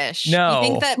Thanksgiving dish? No. You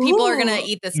think that people are going to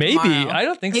eat this Maybe. tomorrow? I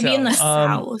don't think Maybe so. in the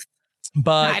South.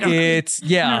 But it's, I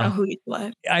don't know who eats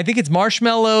what. I think it's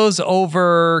marshmallows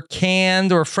over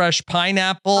canned or fresh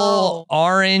pineapple,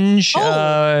 orange,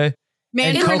 and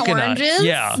Mandarin coconut. oranges?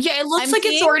 Yeah. Yeah, it looks like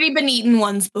it's already been eaten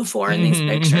once before in these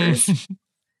pictures.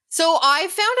 So I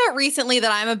found out recently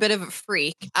that I'm a bit of a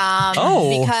freak.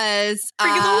 Because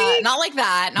not like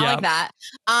that.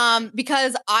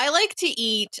 Because I like to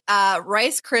eat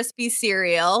Rice Krispie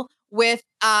cereal with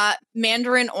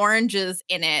mandarin oranges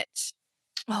in it.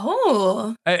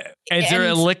 Oh. Is there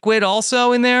a liquid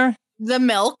also in there? The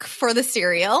milk for the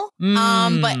cereal.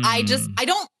 But I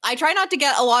try not to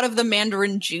get a lot of the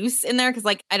mandarin juice in there because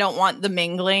like I don't want the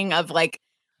mingling of like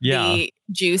the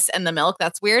juice and the milk.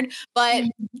 That's weird. But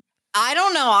I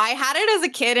don't know. I had it as a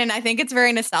kid and I think it's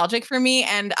very nostalgic for me.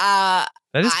 And that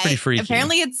is pretty freaky.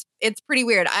 Apparently it's pretty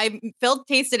weird. Phil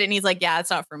tasted it and he's like, yeah, it's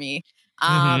not for me.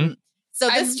 So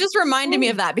this just reminded me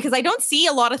of that because I don't see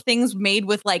a lot of things made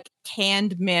with like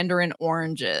canned mandarin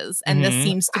oranges. And this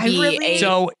seems to be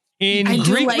So in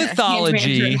Greek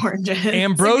mythology,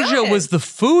 ambrosia was the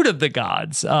food of the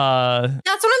gods. That's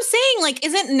what I'm saying. Like,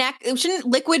 shouldn't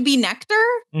liquid be nectar?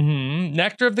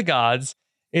 Nectar of the gods.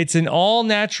 It's an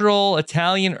all-natural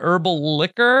Italian herbal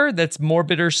liquor that's more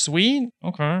bittersweet.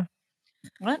 Okay.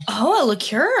 What? Oh, a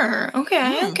liqueur.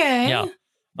 Okay. Yeah.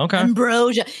 Okay.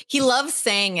 Ambrosia. He loves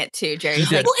saying it too, Jerry.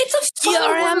 He's like, well, it's a fun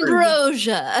word.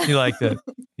 Ambrosia. He liked it.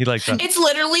 It's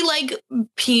literally like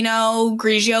Pinot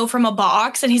Grigio from a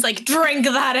box, and he's like, drink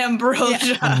that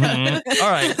ambrosia.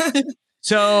 All right.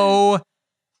 So,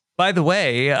 by the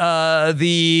way,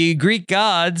 the Greek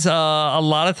gods, a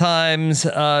lot of times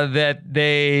that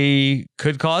they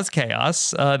could cause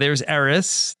chaos. There's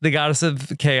Eris, the goddess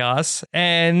of chaos,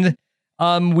 and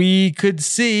we could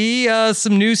see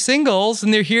some new singles,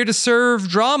 and they're here to serve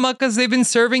drama because they've been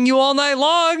serving you all night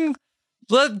long.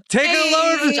 Take a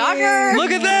load.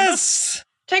 Look at this.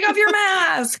 Take off your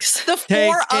masks. The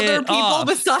four other people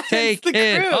besides the crew.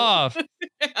 Take it off.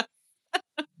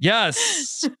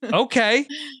 Yes. Okay.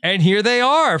 And here they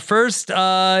are. First,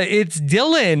 it's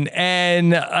Dylan.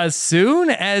 And as soon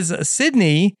as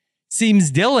Sydney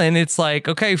sees Dylan, it's like,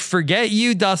 okay, forget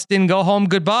you, Dustin. Go home.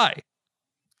 Goodbye.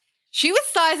 She was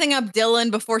sizing up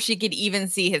Dylan before she could even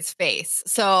see his face.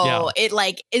 So it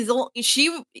like is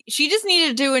she just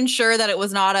needed to ensure that it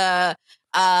was not a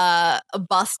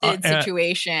busted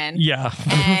situation. Yeah.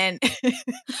 And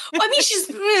I mean, she's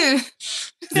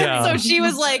so she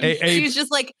was like, she was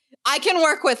just like, I can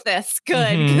work with this.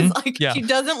 Good. Because she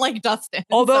doesn't like Dustin.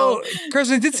 Although,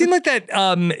 Kirsten, it did seem like that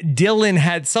Dylan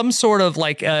had some sort of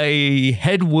like a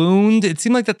head wound. It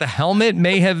seemed like that the helmet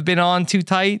may have been on too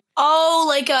tight. Oh,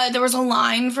 like there was a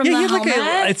line from the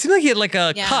helmet? It seemed like he had like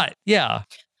a cut. Yeah.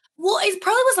 Well, it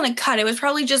probably wasn't a cut. It was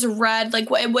probably just red. Like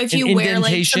if you wear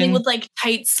like something with like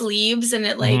tight sleeves and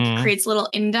it like creates a little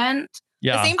indent.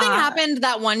 Yeah. The same thing happened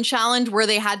that one challenge where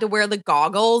they had to wear the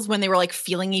goggles when they were like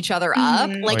feeling each other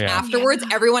up. Like afterwards,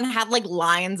 everyone had like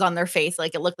lines on their face.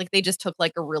 Like it looked like they just took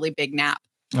like a really big nap.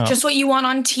 Oh. Just what you want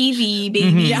on TV,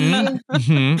 baby.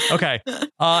 Okay.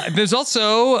 There's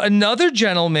also another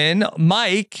gentleman.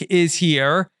 Mike is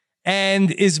here.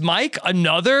 And is Mike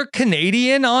another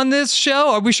Canadian on this show?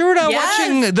 Are we sure we're not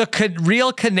watching the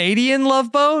real Canadian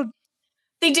Love Boat?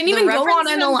 They didn't even go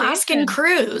on an Alaskan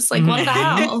cruise. Like, what the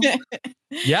hell?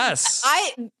 Yes.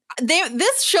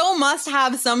 This show must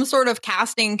have some sort of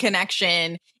casting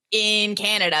connection in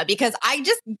Canada because I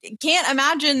just can't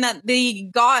imagine that they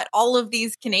got all of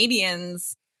these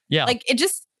Canadians. Yeah. Like,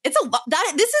 it's a lot.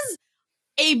 This is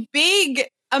a big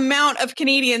amount of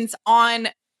Canadians on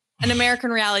an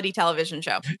American reality television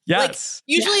show. Yes.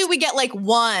 Like, usually we get like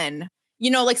one. You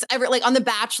know, like on The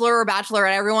Bachelor or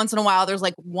Bachelorette, every once in a while, there's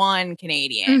like one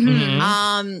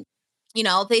Canadian. You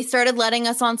know, they started letting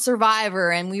us on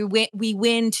Survivor, and we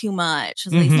win too much. So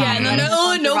no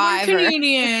more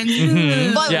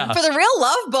Canadians. But for the real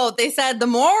Love Boat, they said the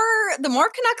more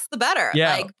Canucks, the better.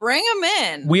 Yeah. Like, bring them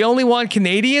in. We only want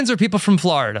Canadians or people from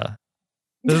Florida.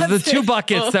 Those are the two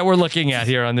buckets that we're looking at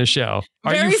here on this show.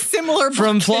 Are Very you similar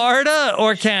from buckets. Florida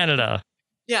or Canada?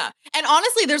 Yeah. And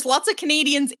honestly, there's lots of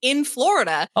Canadians in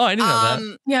Florida. Oh, I didn't know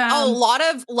that. Yeah. A lot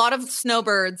of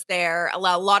snowbirds there. A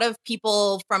lot of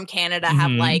people from Canada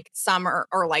have like summer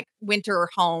or like winter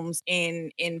homes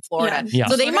in Florida. Yeah.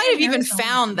 So they might have even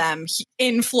found them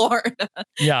in Florida.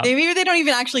 Yeah. Maybe they don't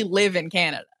even actually live in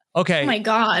Canada. Okay. Oh my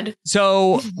God.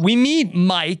 So we meet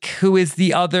Mike, who is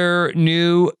the other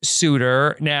new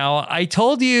suitor. Now, I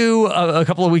told you a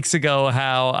couple of weeks ago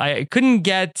how I couldn't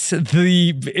get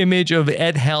the image of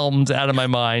Ed Helms out of my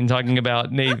mind talking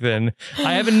about Nathan.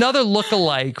 I have another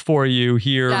lookalike for you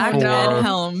here Ed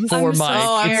Helms. for I'm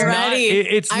Mike. So ready.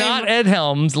 It's not Ed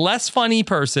Helms, less funny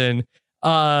person. Is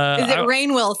it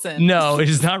Rainn Wilson? No, it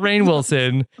is not Rainn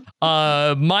Wilson.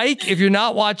 Mike, if you're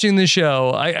not watching the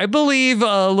show, I believe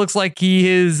looks like he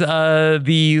is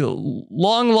the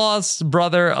long lost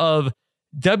brother of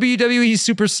WWE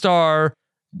superstar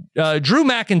Drew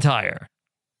McIntyre.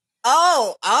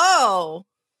 Oh.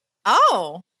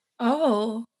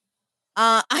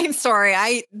 I'm sorry.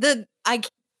 I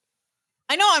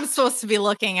know I'm supposed to be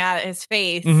looking at his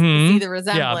face to see the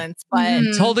resemblance, but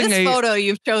He's holding this photo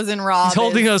you've chosen, Rob. He's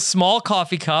holding a small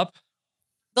coffee cup.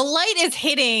 The light is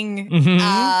hitting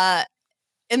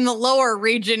in the lower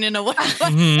region in a way.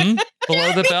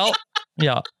 Below the belt.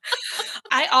 Yeah.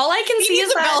 All I can see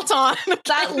is that belt on.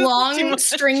 that long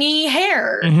stringy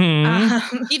hair.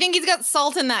 You think he's got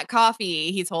salt in that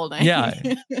coffee he's holding? Yeah.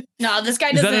 No, this guy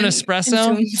Is doesn't. that an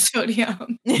espresso? consume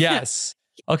sodium. Yes.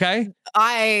 Okay.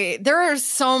 There are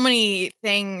so many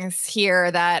things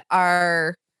here that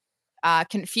are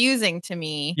confusing to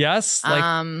me. Yes.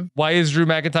 Like, why is Drew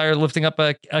McIntyre lifting up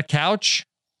a couch?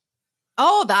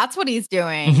 Oh, that's what he's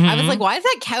doing. I was like, why is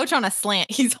that couch on a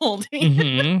slant he's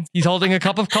holding? He's holding a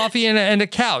cup of coffee and a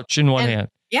couch in one hand.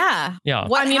 Yeah. Yeah.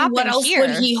 What else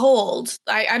would he hold?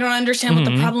 I don't understand what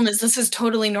the problem is. This is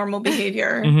totally normal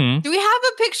behavior. Do we have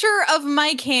a picture of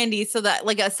Mike handy so that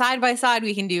like a side by side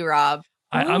we can do, Rob?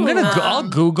 I'm gonna. I'll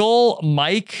Google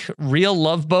Mike real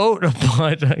Love Boat,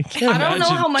 but I can't. I don't know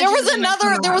how much.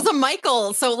 There was a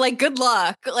Michael. So like, good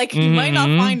luck. Like you might not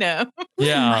find him.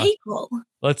 Yeah, Michael.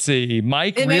 Let's see,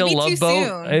 Mike It real may be Love too Boat.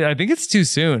 soon. I think it's too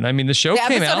soon. I mean, the show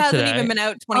came out hasn't today. even been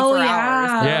out 24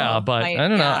 hours. Yeah, but I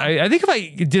don't know. I think if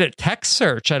I did a text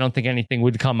search, I don't think anything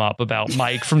would come up about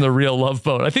Mike from the real Love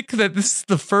Boat. I think that this is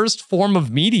the first form of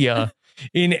media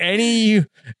in any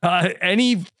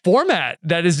format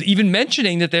that is even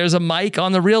mentioning that there's a Mike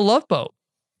on the real Love Boat.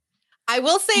 I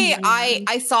will say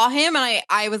I saw him and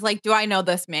I was like, do I know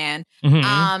this man?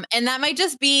 Mhm. And that might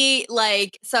just be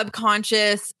like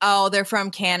subconscious. Oh, they're from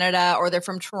Canada or they're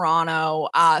from Toronto.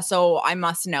 So I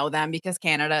must know them because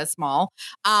Canada is small.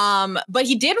 But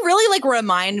he did really like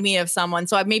remind me of someone.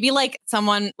 So maybe like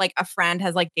someone like a friend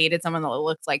has like dated someone that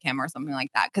looks like him or something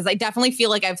like that. Cause I definitely feel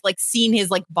like I've like seen his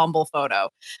like Bumble photo.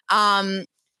 And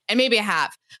maybe I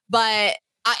have, but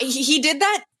he did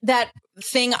that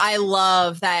thing I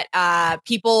love that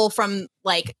people from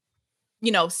like,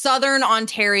 you know, Southern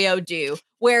Ontario do,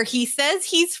 where he says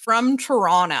he's from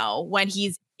Toronto when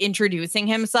he's introducing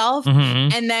himself.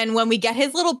 And then when we get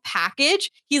his little package,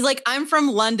 he's like, I'm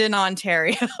from London,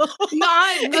 Ontario.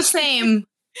 Not the same.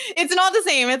 It's not the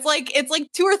same. It's like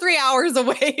 2 or 3 hours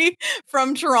away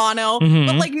from Toronto.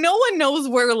 But like no one knows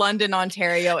where London,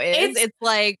 Ontario is. It's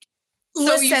like,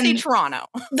 so you say Toronto.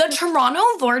 The Toronto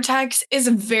vortex is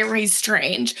very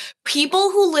strange.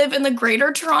 People who live in the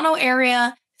greater Toronto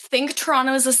area think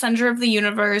Toronto is the center of the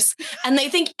universe, and they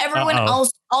think everyone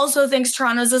else also thinks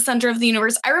Toronto is the center of the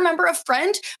universe. I remember a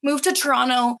friend moved to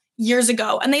Toronto years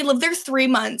ago, and they lived there 3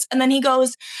 months. And then he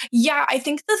goes, yeah, I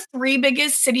think the 3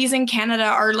 biggest cities in Canada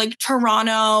are like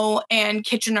Toronto and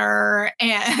Kitchener.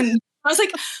 And I was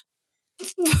like,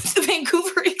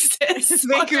 Vancouver exists.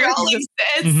 Montreal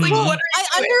exists. Like, what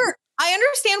are you doing? I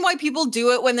understand why people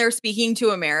do it when they're speaking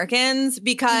to Americans,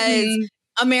 because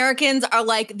Americans are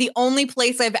like, the only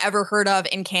place I've ever heard of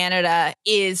in Canada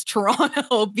is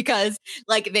Toronto, because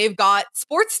like they've got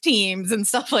sports teams and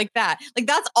stuff like that. Like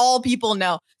that's all people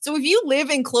know. So if you live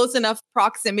in close enough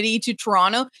proximity to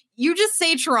Toronto, you just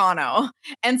say Toronto.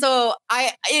 And so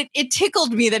it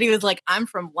tickled me that he was like, I'm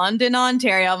from London,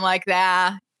 Ontario. I'm like,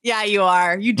 yeah, you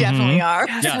are. You definitely are.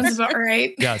 That sounds about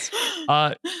right. Yes.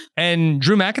 And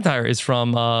Drew McIntyre is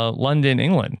from London,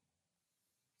 England.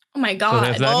 Oh my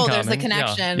God. So there's a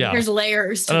connection. Yeah. There's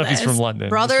layers to I don't know this. if he's from London.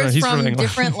 Brothers He's from England.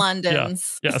 different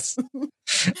Londons. Yeah. Yes.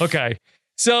 Okay.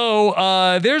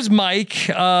 So there's Mike.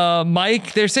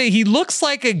 Mike, they're saying he looks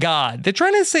like a god. They're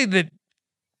trying to say that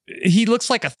he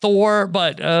looks like a Thor,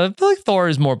 but I feel like Thor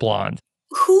is more blonde.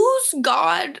 Whose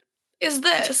god is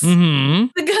this?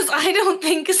 Because I don't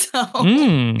think so.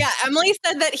 Yeah, Emily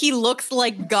said that he looks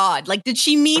like God. Like, did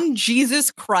she mean Jesus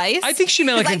Christ? I think she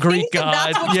meant like a Greek god.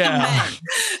 That's what she meant.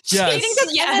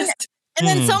 Yes. And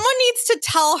then someone needs to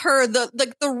tell her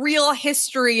the real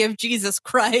history of Jesus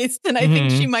Christ. And I think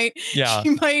she might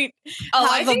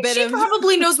I think she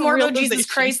probably knows more about Jesus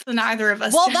Christ than either of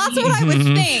us. Well, that's what I would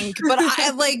think. But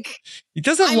I like he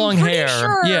does have long hair.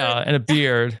 Sure. Yeah, and a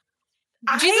beard.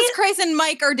 Jesus Christ and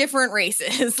Mike are different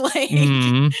races. Like,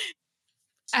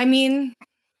 I mean,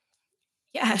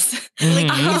 yes.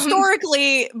 Like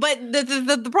historically, but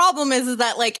the problem is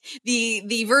that like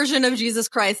the version of Jesus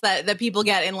Christ that people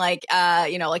get in like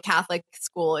like Catholic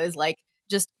school is like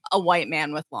just a white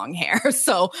man with long hair.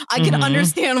 So I can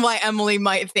understand why Emily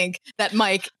might think that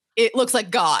Mike, it looks like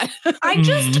God. I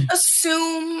just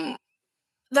assume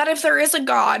that if there is a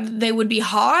God, they would be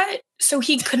hot, so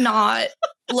he could not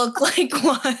look like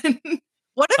one.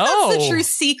 What if that's the true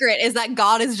secret? Is that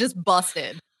God is just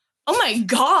busted? Oh my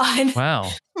God! Wow.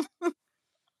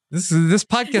 This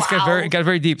podcast got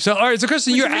very deep. So all right, so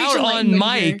Kristen, you're out on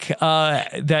Mike.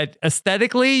 That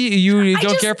aesthetically, you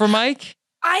don't care for Mike.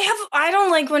 I don't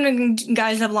like when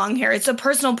guys have long hair. It's a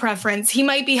personal preference. He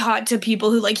might be hot to people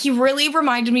who like. He really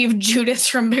reminded me of Judas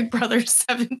from Big Brother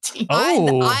 17.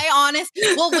 Oh, I honestly.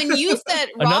 Well, when you said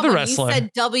another Rob, wrestler, you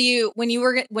said W. When you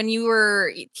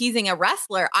were teasing a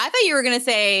wrestler, I thought you were going to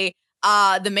say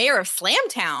the mayor of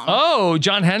Slamtown. Oh,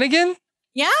 John Hennigan.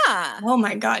 Yeah. Oh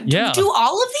my God. Yeah. Do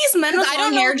all of these men with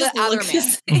long hair just look the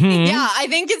same? Mm-hmm. Yeah, I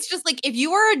think it's just like if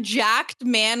you are a jacked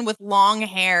man with long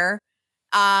hair,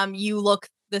 you look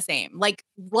the same, like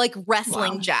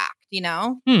wrestling jacked, you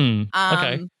know? Okay.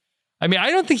 I mean,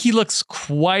 I don't think he looks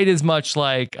quite as much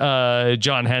like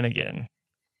John Hennigan.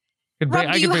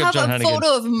 Rob, do you have a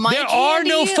photo of Mike? There are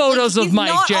no photos of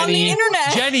Mike, Jenny. On the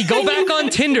internet. Jenny, go back on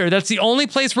Tinder. That's the only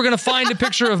place we're going to find a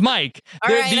picture of Mike.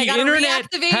 The internet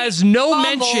has no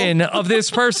mention of this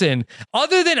person.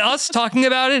 Other than us talking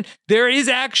about it, there is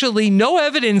actually no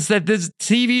evidence that this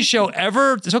TV show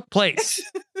ever took place.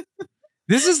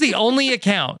 This is the only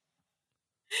account.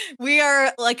 We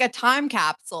are like a time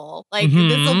capsule. Like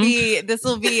this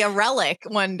will be a relic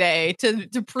one day to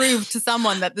prove to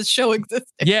someone that this show existed.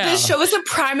 Yeah. This show is a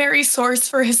primary source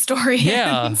for historians.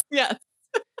 Yeah. Yes.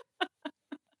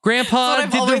 Grandpa,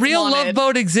 did the real Love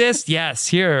Boat exist? Yes.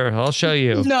 Here, I'll show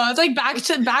you. No, it's like back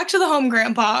to the home,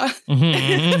 Grandpa.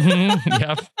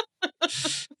 Yep.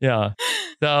 Yeah.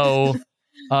 So,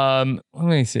 let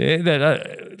me see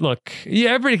that. Look,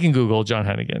 everybody can Google John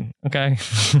Hennigan. Okay.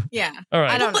 Yeah. All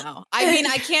right. I don't know. I mean,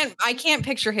 I can't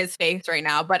picture his face right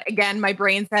now. But again, my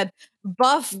brain said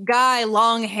buff guy,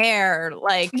 long hair.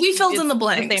 Like we filled in the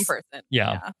blanks. The same person.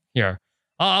 Yeah. Here.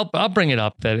 I'll bring it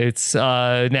up that it's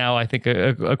now I think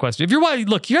a question. If you're watching,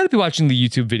 look, you got to be watching the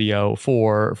YouTube video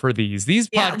for these. These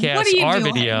podcasts are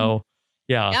doing? Video.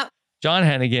 Yeah. Yep. John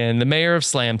Hennigan, the mayor of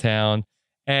Slamtown,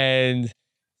 and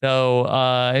so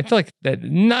I feel like that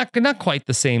not quite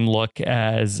the same look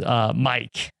as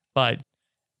Mike, but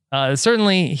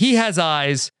certainly he has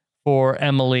eyes for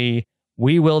Emily.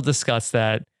 We will discuss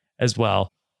that as well.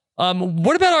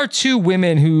 What about our two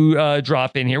women who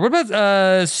drop in here? What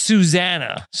about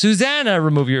Susanna? Susanna,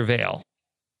 remove your veil.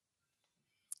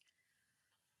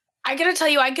 I gotta tell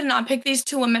you, I could not pick these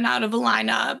two women out of a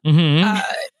lineup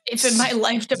if my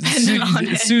life depended on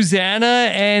it. Susanna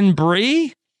and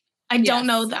Brie? I don't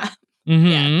know that.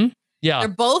 Mm-hmm. Yeah. They're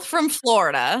both from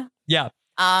Florida. Yeah.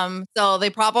 So they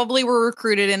probably were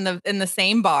recruited in the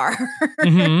same bar.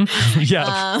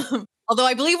 Yeah. Although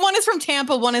I believe one is from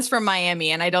Tampa, one is from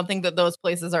Miami, and I don't think that those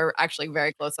places are actually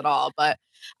very close at all. But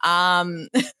Florida,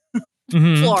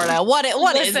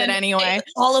 what is it anyway?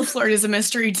 All of Florida is a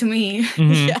mystery to me.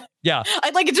 Yeah.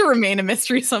 I'd like it to remain a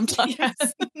mystery sometimes. Yes.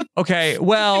 Okay,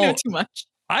 well, I know too much.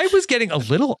 I was getting a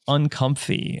little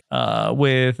uncomfy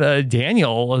with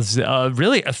Daniel's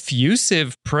really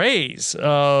effusive praise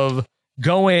of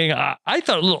going, I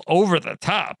thought a little over the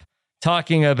top,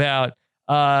 talking about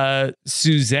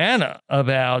Susanna,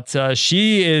 about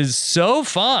she is so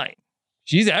fine.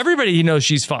 Everybody knows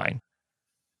she's fine.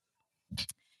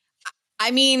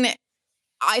 I mean,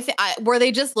 were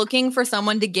they just looking for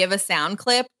someone to give a sound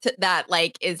clip that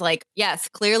like is like, yes,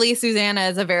 clearly Susanna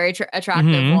is a very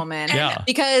attractive woman. Yeah.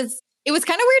 Because it was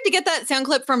kind of weird to get that sound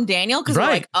clip from Daniel because we're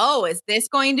like, oh, is this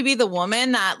going to be the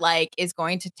woman that like is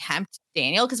going to tempt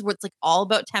Daniel? Because it's like all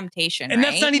about temptation, and right?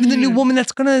 that's not even the new woman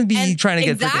that's going to be trying to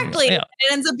get exactly. Yeah.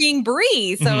 It ends up being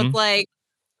Brie, so it's like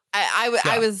I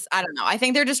don't know. I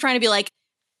think they're just trying to be like,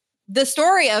 the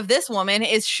story of this woman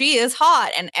is she is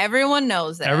hot and everyone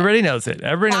knows it. Everybody knows it.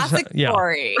 Classic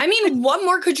story. I mean, what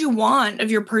more could you want of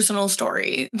your personal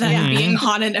story than being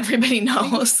hot and everybody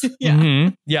knows?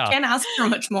 Yeah. Can't ask for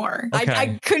much more. Okay.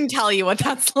 I couldn't tell you what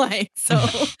that's like. So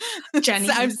Jenny,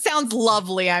 sounds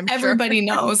lovely. I'm everybody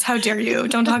knows. How dare you?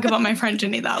 Don't talk about my friend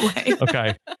Jenny that way.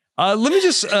 Okay. Let me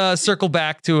just circle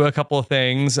back to a couple of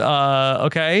things.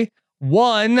 Okay.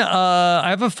 One, I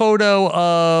have a photo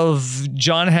of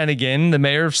John Hennigan, the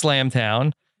mayor of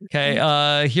Slamtown.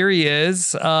 Okay, here he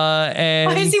is.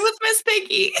 And why is he with Miss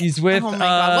Piggy? He's with. Oh my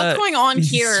God, what's going on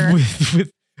here?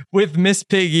 With Miss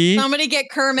Piggy. Somebody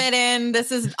get Kermit in.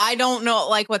 I don't know,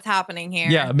 like what's happening here.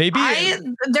 Yeah, maybe.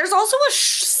 There's also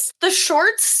the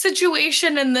shorts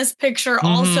situation in this picture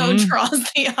also draws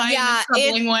the eye in a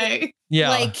troubling way. Yeah,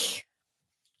 like.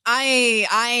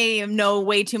 I know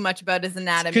way too much about his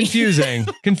anatomy.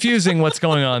 Confusing what's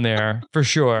going on there for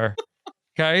sure.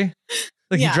 Okay,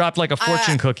 like he dropped like a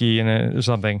fortune cookie in it or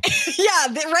something.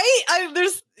 Yeah,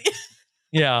 right.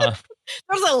 Yeah.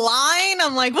 There's a line.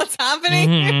 I'm like, what's happening?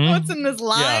 Mhm. What's in this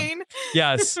line?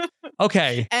 Yeah. Yes.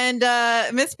 Okay. And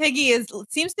Miss Piggy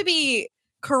seems to be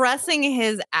caressing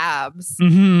his abs.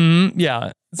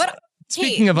 Yeah. But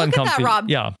Speaking of look at uncomfy. that, Rob.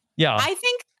 Yeah. I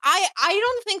think I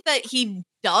don't think that he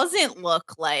doesn't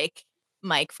look like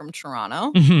Mike from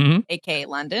Toronto, aka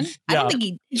London. I don't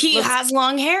think he has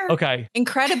long hair. Okay.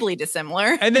 Incredibly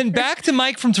dissimilar. And then back to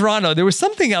Mike from Toronto. There was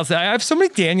something else. I have so many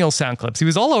Daniel sound clips. He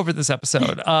was all over this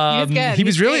episode. He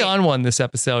was really on one this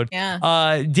episode.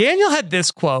 Yeah. Daniel had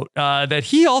this quote that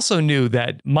he also knew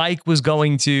that Mike was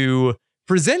going to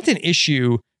present an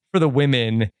issue for the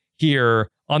women here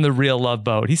on the Real Love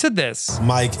Boat. He said this.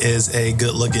 Mike is a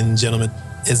good-looking gentleman.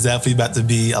 It's definitely about to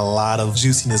be a lot of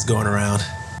juiciness going around.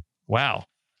 Wow.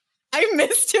 I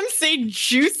missed him say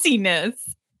juiciness.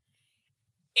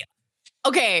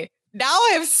 Okay, now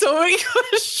I have so many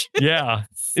questions. Yeah.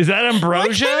 Is that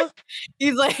ambrosia?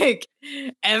 He's like,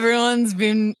 they're going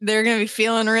to be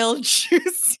feeling real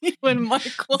juicy when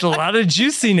Michael. There's a lot of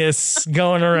juiciness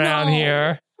going around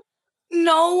here.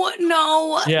 No.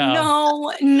 Yeah.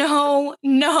 No.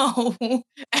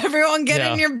 Everyone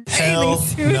get in your bathing Hell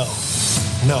suit.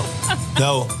 No.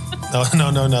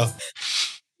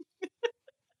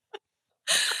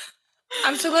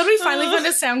 I'm so glad we finally found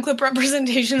a sound clip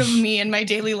representation of me in my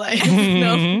daily life.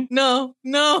 No. Yeah,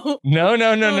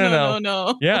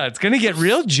 it's going to get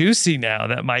real juicy now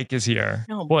that Mike is here.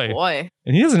 Oh, boy.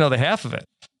 And he doesn't know the half of it.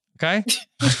 Okay.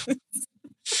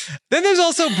 Then there's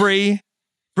also Bree.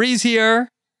 Bree's here.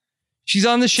 She's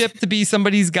on the ship to be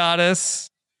somebody's goddess.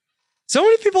 So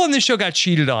many people on this show got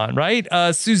cheated on, right?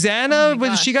 Susanna,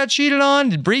 when she got cheated on,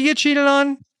 did Bree get cheated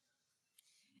on?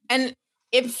 And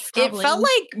it felt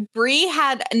like Bree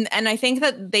had, and I think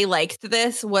that they liked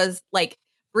this, was like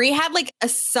Bree had like a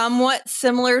somewhat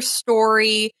similar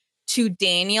story to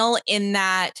Daniel in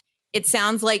that it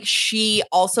sounds like she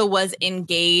also was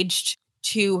engaged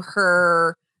to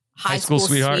her high school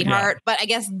sweetheart. Yeah. But I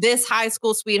guess this high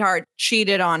school sweetheart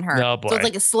cheated on her. Oh, boy. So it's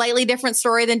like a slightly different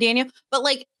story than Daniel, but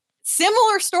like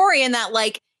similar story in that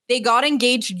like they got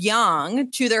engaged young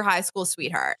to their high school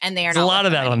sweetheart, and they are There's not a lot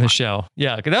of that on the show.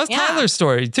 Yeah, because that was Tyler's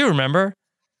story too, remember?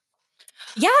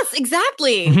 Yes,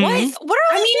 exactly. Mhm. What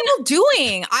are these people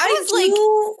doing? I was like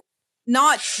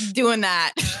not doing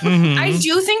that. Mhm. I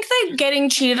do think that getting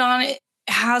cheated on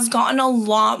has gotten a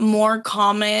lot more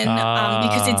common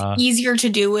because it's easier to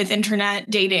do with internet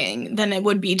dating than it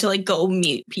would be to like go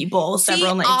meet people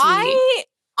several nights a week.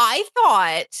 I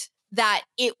thought that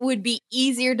it would be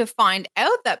easier to find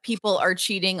out that people are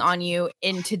cheating on you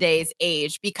in today's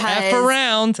age because F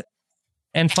around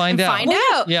and find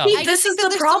out. Yeah. This is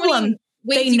the problem.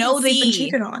 They know they've been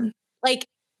cheated on. Like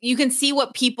you can see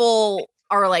what people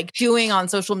are like doing on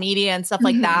social media and stuff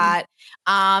like that.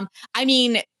 I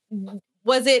mean,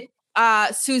 was it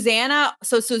Susanna?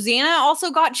 So Susanna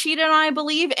also got cheated on, I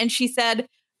believe, and she said,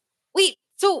 "Wait,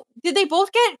 so did they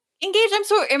both get engaged?" I'm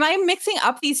sorry. Am I mixing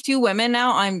up these two women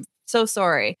now? I'm so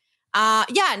sorry.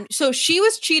 Yeah. So she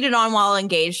was cheated on while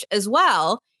engaged as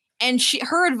well. And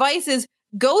her advice is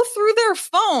go through their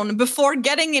phone before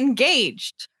getting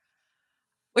engaged,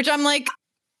 which I'm like,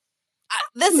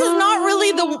 this is not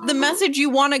really the message you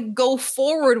want to go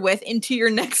forward with into your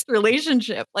next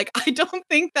relationship. Like, I don't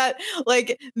think that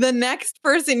like the next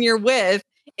person you're with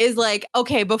is like,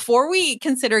 okay, before we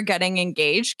consider getting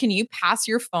engaged, can you pass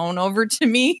your phone over to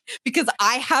me? Because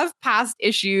I have past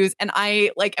issues and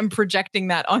I like am projecting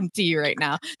that onto you right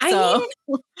now. So. I mean,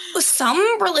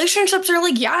 some relationships are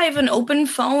like, yeah, I have an open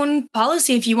phone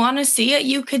policy. If you want to see it,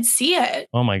 you could see it.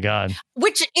 Oh my God.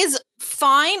 Which is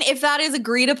fine if that is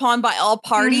agreed upon by all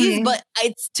parties. But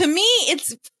it's, to me,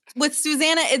 it's with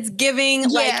Susanna, it's giving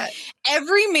like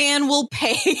every man will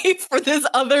pay for this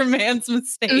other man's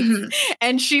mistakes,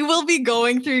 and she will be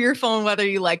going through your phone whether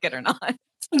you like it or not.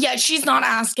 Yeah, she's not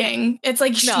asking. It's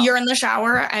like you're in the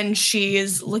shower and she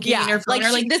is looking at your phone.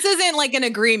 Like this isn't like an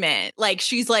agreement. Like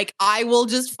she's like, I will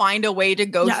just find a way to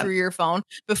go through your phone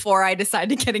before I decide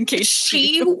to get engaged.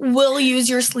 She will use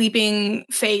your sleeping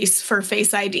face for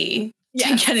Face ID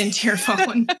to get into your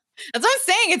phone. That's what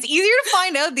I'm saying. It's easier to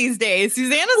find out these days.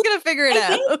 Susanna's going to figure it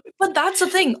out. But that's the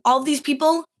thing. All these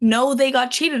people know they got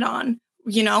cheated on.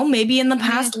 You know, maybe in the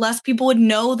past, less people would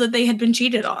know that they had been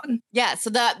cheated on. Yeah.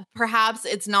 So that perhaps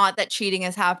it's not that cheating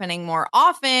is happening more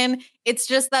often. It's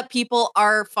just that people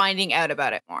are finding out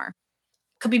about it more.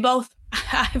 Could be both.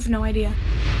 I have no idea.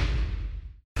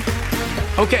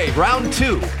 Okay, round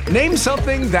two. Name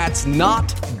something that's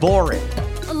not boring.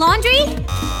 A laundry?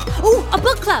 Ooh, a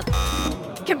book club.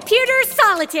 Computer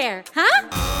solitaire, huh?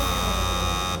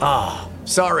 Ah,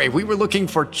 sorry, we were looking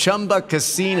for Chumba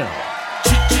Casino.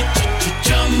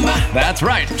 That's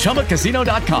right.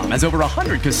 ChumbaCasino.com has over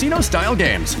 100 casino-style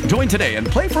games. Join today and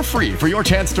play for free for your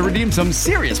chance to redeem some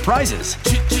serious prizes.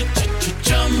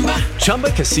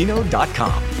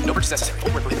 ChumbaCasino.com. No purchase necessary.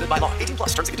 Void where prohibited by law.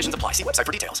 18+ terms and conditions apply. See website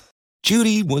for details.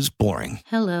 Judy was boring.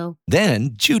 Hello.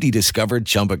 Then Judy discovered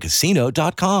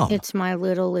ChumbaCasino.com. It's my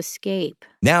little escape.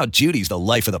 Now Judy's the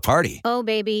life of the party. Oh,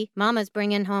 baby, mama's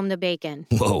bringing home the bacon.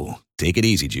 Whoa, take it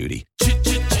easy, Judy.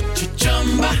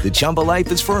 The Chumba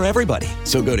life is for everybody.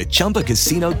 So go to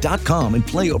ChumbaCasino.com and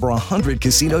play over 100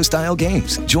 casino-style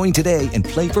games. Join today and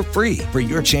play for free for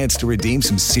your chance to redeem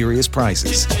some serious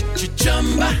prizes.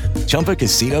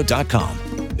 ChumbaCasino.com.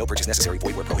 No purchase necessary.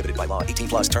 Void where prohibited by law.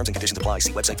 18+ terms and conditions apply.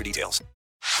 See website for details.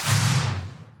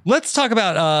 Let's talk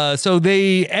about, so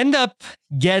they end up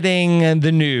getting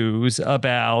the news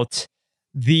about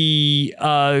the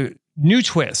new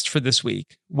twist for this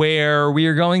week, where we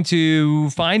are going to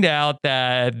find out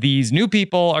that these new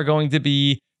people are going to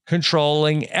be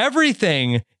controlling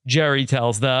everything Jerry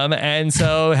tells them. And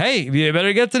so, hey, you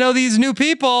better get to know these new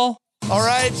people. All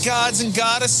right, gods and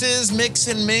goddesses, mix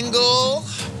and mingle,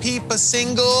 peep a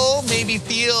single, maybe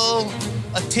feel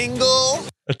a tingle.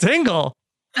 A tingle?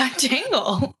 A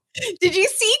tingle. Did you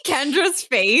see Kendra's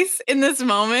face in this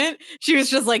moment? She was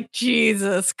just like,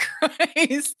 Jesus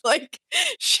Christ. Like,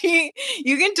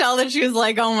 you can tell that she was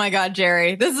like, oh my God,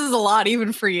 Jerry, this is a lot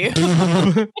even for you.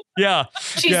 Yeah.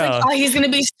 She's like, oh, he's going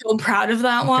to be so proud of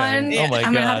that one. Oh my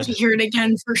I'm going to have to hear it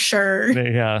again for sure.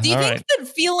 Yeah. Do you think the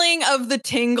feeling of the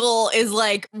tingle is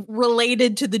like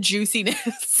related to the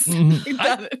juiciness?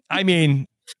 I mean,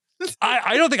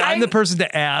 I don't think I'm the person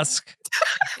to ask.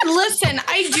 Listen,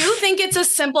 I do think it's a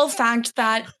simple fact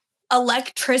that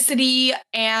electricity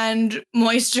and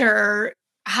moisture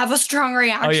have a strong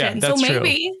reaction. Oh, yeah, that's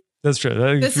maybe true. That's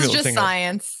true. This is just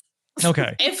science.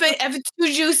 Okay. If it's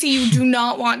too juicy, you do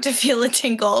not want to feel a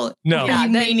tingle. No. Yeah,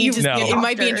 then you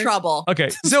might be in trouble.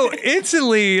 Okay. So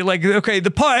instantly, like, okay,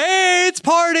 hey, it's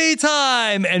party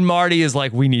time. And Marty is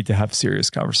like, we need to have a serious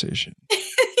conversation.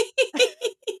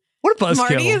 What a buzzkill.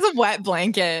 Marty is a wet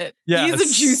blanket. Yeah, he's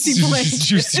a juicy blanket.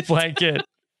 Juicy blanket.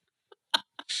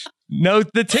 No,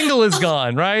 the tingle is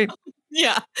gone, right?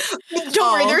 Yeah.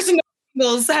 Don't worry, there's no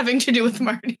tingles having to do with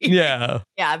Marty. Yeah.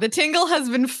 Yeah, the tingle has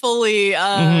been fully,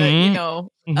 taken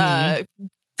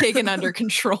under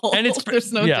control. And it's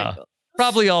there's no tingle.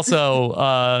 Probably also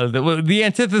the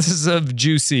antithesis of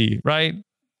juicy, right?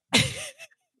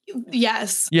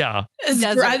 Yes. Yeah.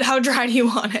 How dry do you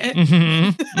want it?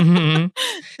 Mm-hmm.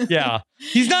 Mm-hmm. Yeah.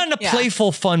 He's not in a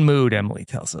playful, fun mood, Emily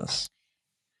tells us.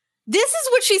 This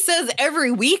is what she says every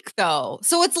week, though.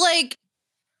 So it's like,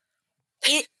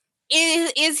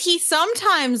 is he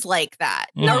sometimes like that?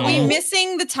 No. Are we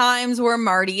missing the times where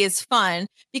Marty is fun?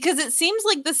 Because it seems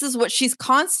like this is what she's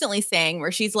constantly saying,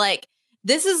 where she's like,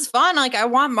 this is fun. Like, I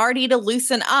want Marty to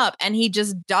loosen up, and he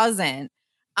just doesn't.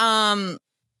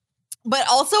 But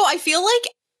also, I feel like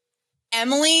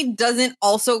Emily doesn't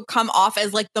also come off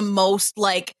as like the most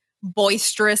like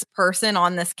boisterous person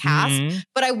on this cast. Mm-hmm.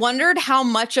 But I wondered how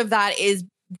much of that is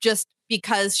just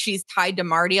because she's tied to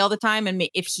Marty all the time. And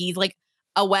if he's like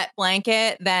a wet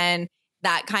blanket, then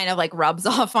that kind of like rubs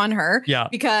off on her. Yeah.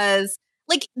 Because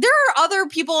like there are other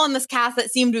people on this cast that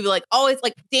seem to be like, oh, it's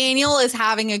like Daniel is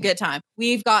having a good time.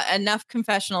 We've got enough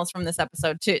confessionals from this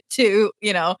episode to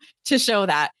show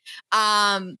that.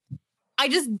 I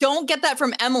just don't get that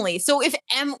from Emily. So if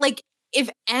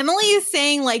Emily is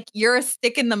saying like you're a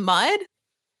stick in the mud,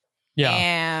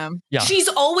 yeah, she's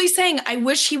always saying, I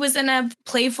wish he was in a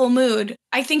playful mood.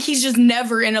 I think he's just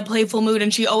never in a playful mood,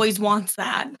 and she always wants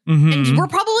that. Mm-hmm. And we're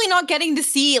probably not getting to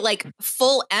see like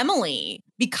full Emily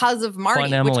because of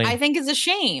Marty, which I think is a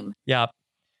shame. Yeah.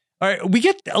 All right, we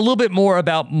get a little bit more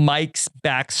about Mike's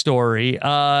backstory.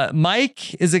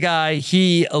 Mike is a guy,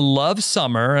 he loves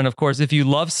summer. And of course, if you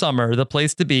love summer, the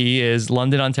place to be is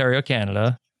London, Ontario,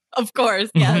 Canada. Of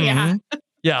course. Yeah. Mm-hmm. Yeah.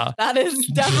 Yeah. That is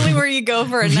definitely where you go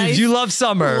for a nice you love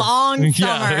summer. Long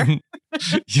summer.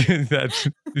 It's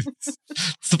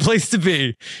the place to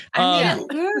be. Yeah.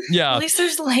 At least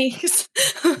there's lakes.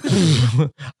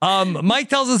 Mike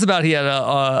tells us about he had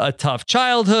a tough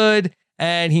childhood.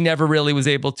 And he never really was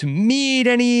able to meet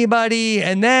anybody.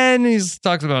 And then he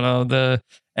talks about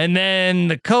and then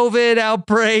the COVID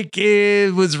outbreak,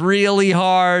 it was really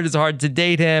hard. It's hard to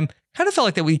date him. Kind of felt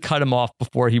like that we cut him off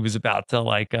before he was about to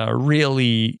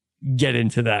really get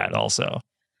into that also.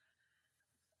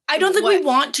 I don't think we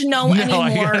want to know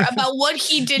anymore about what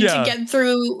he did to get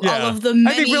through all of the many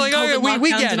I think we're like, okay,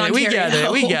 we get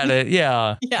it. We get it.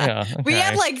 Yeah. Yeah. Okay. We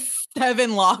had like 7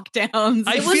 lockdowns.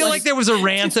 I feel like there was a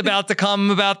rant about to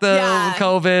come about the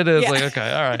COVID. It was like,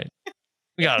 okay, all right.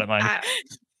 We got it, Mike.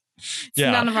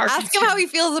 Yeah. None of our Ask him how he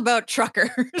feels about truckers.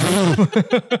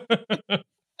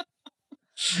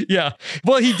 Yeah.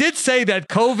 Well, he did say that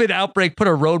COVID outbreak put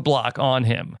a roadblock on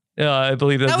him. I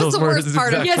believe that was those the were worst his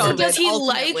part of exact COVID. words. Does he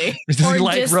ultimately. Does he or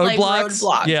like dislike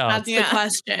roadblocks? Yeah. That's the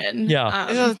question.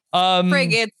 Yeah.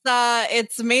 Frig,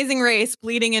 it's Amazing Race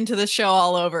bleeding into the show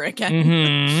all over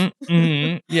again.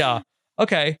 Yeah.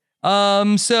 Okay.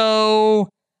 So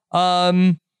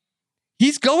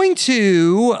he's going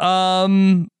to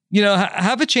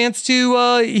have a chance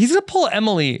to he's gonna pull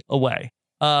Emily away.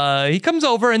 He comes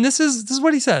over and this is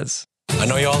what he says. I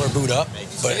know y'all are booed up,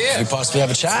 but we possibly have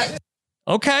a chat.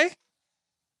 Okay.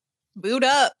 Boot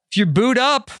up. If you're booed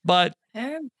up, but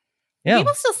yeah.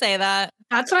 People still say that.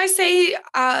 That's what I say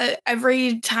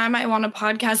every time I want to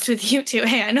podcast with you two.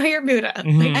 Hey, I know you're booed up.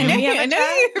 Mhm. Like, I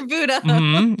know you're boot up.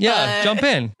 Yeah, jump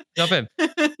in.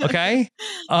 Okay.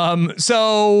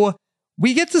 So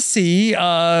we get to see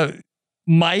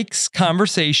Mike's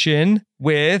conversation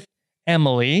with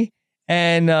Emily,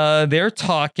 and they're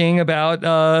talking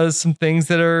about some things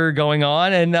that are going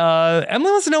on. And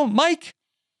Emily wants to know, Mike,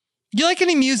 you like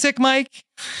any music, Mike?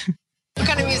 What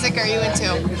kind of music are you into?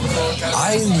 I'm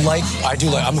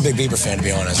a big Bieber fan, to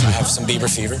be honest. I have some Bieber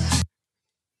fever.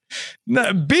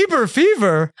 No, Bieber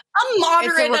fever? A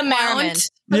moderate amount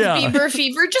of Yeah. Bieber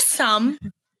fever, just some.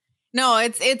 No,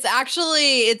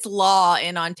 it's law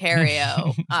in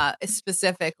Ontario,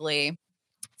 specifically,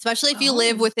 especially if you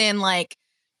live within like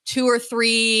 2 or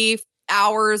 3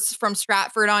 hours from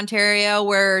Stratford, Ontario,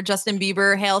 where Justin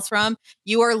Bieber hails from.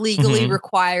 You are legally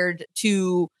required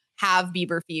to have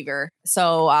Bieber fever.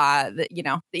 So,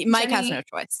 Mike has no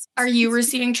choice. Are you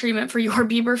receiving treatment for your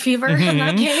Bieber fever in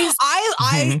that case?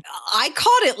 I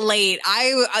caught it late.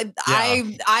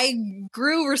 I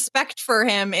grew respect for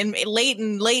him late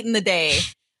in the day.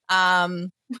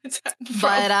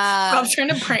 Rob's trying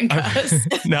to prank us.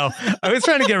 No, I was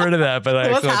trying to get rid of that, but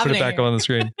I What's accidentally put it happening back up on the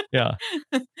screen. Yeah.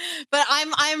 But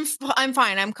I'm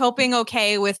fine. I'm coping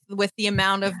okay with the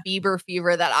amount of Bieber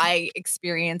fever that I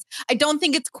experience. I don't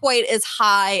think it's quite as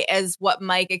high as what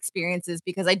Mike experiences,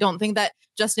 because I don't think that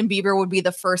Justin Bieber would be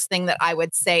the first thing that I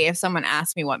would say if someone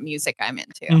asked me what music I'm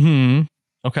into.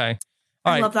 Okay.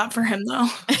 I love that for him, though.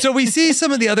 So we see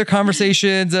some of the other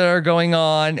conversations that are going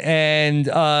on, and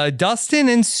Dustin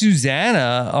and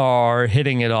Susanna are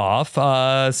hitting it off.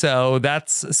 So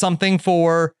that's something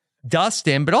for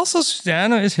Dustin, but also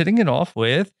Susanna is hitting it off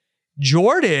with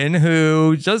Jordan,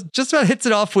 who just about hits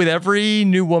it off with every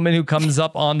new woman who comes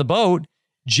up on the boat.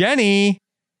 Jenny.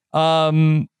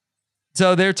 So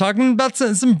they're talking about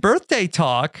some birthday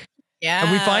talk. Yeah.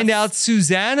 And we find out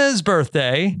Susanna's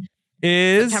birthday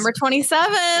is September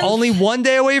 27th. Only one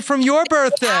day away from your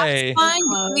birthday.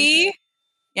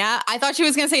 Yeah, I thought she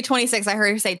was going to say 26. I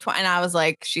heard her say 20, and I was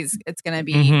like, it's going to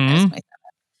be 27th.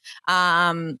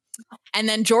 And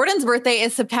then Jordan's birthday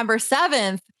is September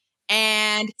 7th,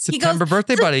 and September he goes,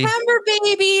 birthday buddy. September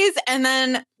babies, and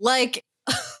then like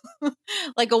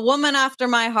a woman after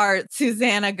my heart,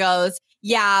 Susanna goes,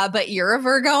 yeah, but you're a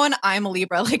Virgo and I'm a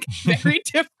Libra, like very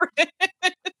different.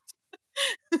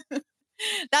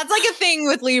 That's like a thing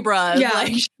with Libra. Yeah.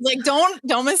 Like don't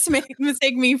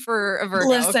mistake me for a Virgo.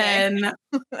 Listen,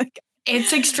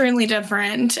 it's extremely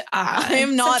different. I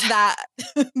am not that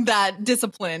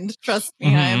disciplined. Trust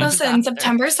me. I am. Listen,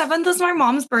 September 7th is my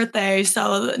mom's birthday,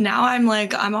 so now I'm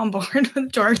on board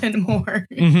with Jordan more.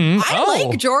 I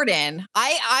like Jordan.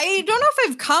 I don't know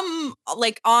if I've come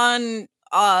on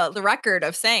the record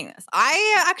of saying this.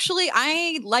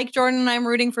 I like Jordan. I'm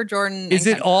rooting for Jordan. Is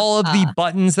it all of the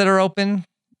buttons that are open?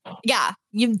 Yeah,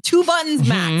 you 2 buttons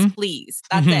max, please.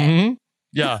 That's it.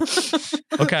 Yeah.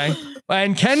 Okay.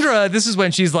 And Kendra, this is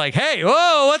when she's like, "Hey,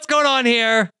 whoa, what's going on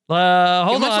here?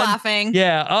 Hold Too much on." laughing.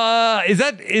 Yeah.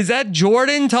 Is that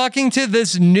Jordan talking to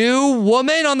this new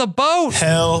woman on the boat?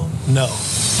 Hell no.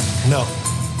 No.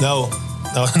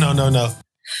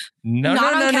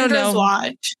 Not on Kendra's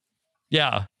watch.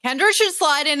 Yeah. Kendra should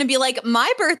slide in and be like, my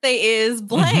birthday is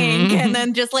blank, and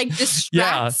then just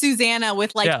distract Susanna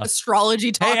with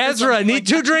astrology talk. Hey, Ezra, need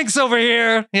 2 drinks over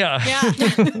here. Yeah.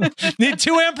 Need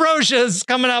 2 ambrosias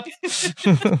coming up.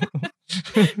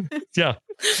 Yeah.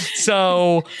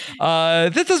 So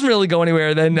this doesn't really go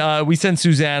anywhere. Then we send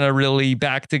Susanna really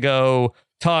back to go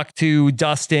talk to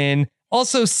Dustin.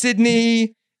 Also,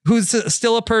 Sydney, who's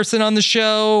still a person on the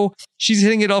show. She's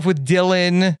hitting it off with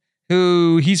Dylan,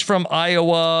 who he's from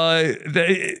Iowa.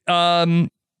 There's an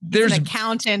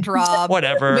accountant, Rob.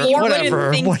 Whatever. You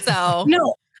wouldn't think so.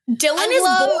 No, Dylan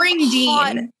is boring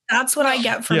Dean. That's what I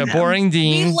get from him. Boring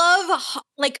Dean. We love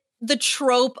the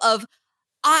trope of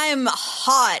I'm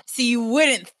hot, so you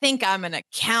wouldn't think I'm an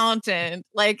accountant.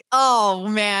 Like, oh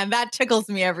man, that tickles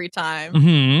me every time.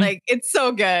 Mm-hmm. Like, it's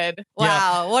so good.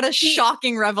 Wow, what a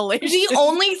shocking revelation. The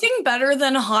only thing better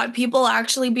than hot people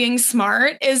actually being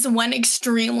smart is when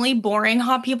extremely boring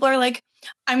hot people are like,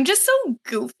 I'm just so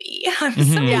goofy. I'm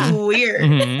so weird.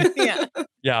 Mm-hmm.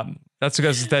 Yeah. That's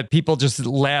because that people just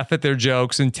laugh at their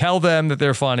jokes and tell them that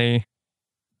they're funny.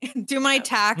 Do my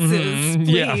taxes, please.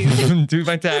 Yeah. Do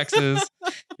my taxes.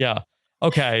 Yeah.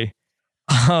 Okay.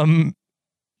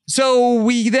 So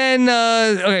we then,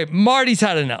 Marty's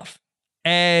had enough.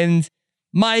 And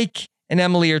Mike and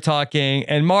Emily are talking,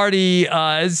 and Marty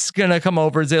is going to come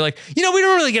over and say, like, we don't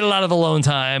really get a lot of alone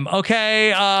time.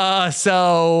 Okay.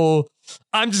 So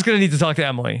I'm just going to need to talk to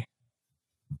Emily.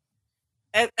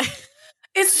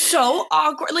 It's so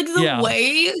awkward. Like the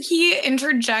way he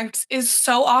interjects is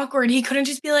so awkward. He couldn't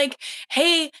just be like,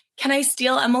 hey, can I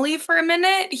steal Emily for a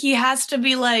minute? He has to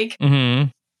be like,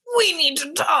 we need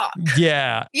to talk.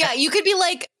 Yeah. Yeah, you could be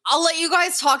like, I'll let you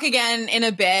guys talk again in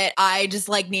a bit. I just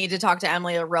like need to talk to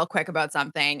Emily real quick about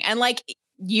something. And like,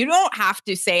 you don't have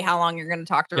to say how long you're going to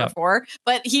talk to her for,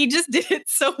 but he just did it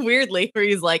so weirdly where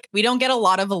he's like, we don't get a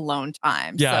lot of alone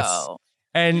time. Yes. So.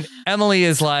 And Emily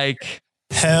is like,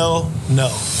 hell no.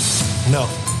 No.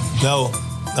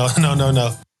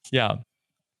 Yeah.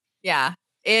 Yeah.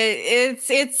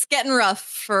 It's getting rough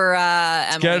for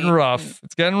Emily. It's getting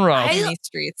rough. In these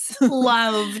streets.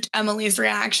 Loved Emily's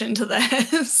reaction to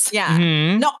this. Yeah.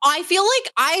 No, I feel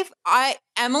like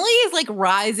Emily is like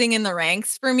rising in the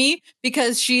ranks for me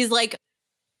because she's like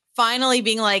finally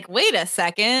being like, wait a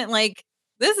second, like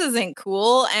this isn't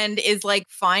cool, and is like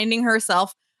finding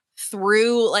herself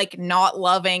through like not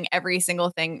loving every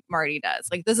single thing Marty does.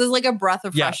 Like this is like a breath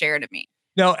of fresh air to me.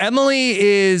 No, Emily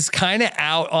is kind of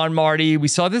out on Marty. We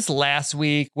saw this last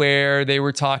week where they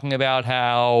were talking about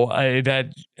how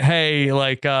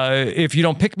if you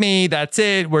don't pick me, that's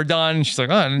it. We're done. She's like,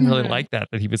 oh, I didn't really like that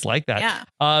he was like that.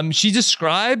 Yeah. She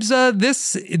describes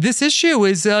this issue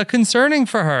is concerning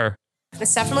for her.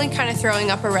 It's definitely kind of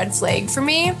throwing up a red flag for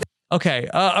me. Okay,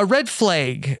 a red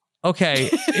flag. Okay,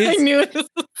 I knew it. The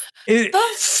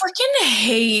freaking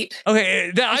hate.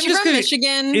 Okay, I'm just from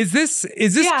Michigan. Is this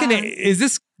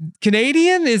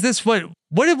Canadian? Is this what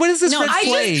is this red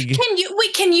flag?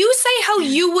 Can you say how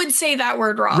you would say that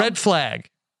word, Rob? Red flag.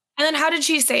 And then how did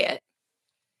she say it?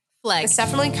 Flag. It's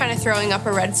definitely kind of throwing up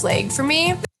a red flag for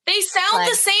me. They sound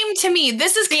the same to me.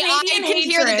 This is Canadian I can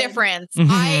hear the difference.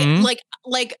 Mm-hmm. I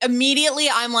like immediately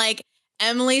I'm like,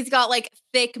 Emily's got like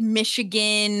thick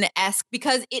Michigan-esque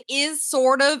because it is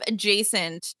sort of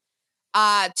adjacent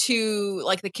to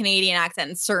like the Canadian accent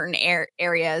in certain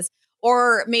areas,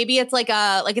 or maybe it's like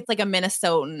a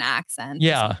Minnesotan accent,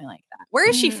 or something like that. Where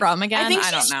is she from again? I think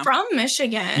don't she's know. from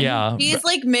Michigan. Yeah,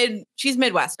 she's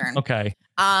Midwestern. Okay.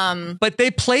 But they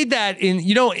played that in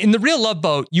the Real Love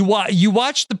Boat. You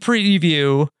watch the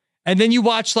preview. And then you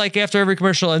watch like after every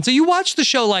commercial. And so you watch the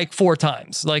show like 4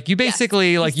 times. Like you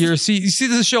basically you see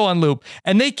the show on loop.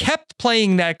 And they kept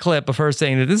playing that clip of her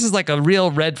saying that this is like a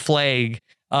real red flag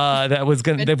that was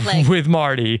with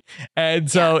Marty.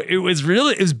 And so it was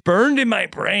burned in my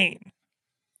brain.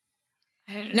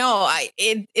 No,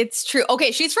 it's true.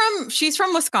 Okay, she's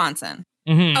from Wisconsin.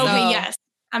 Mm-hmm. Okay, So yes.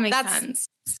 That makes sense.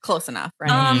 Close enough,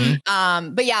 right?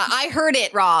 But yeah, I heard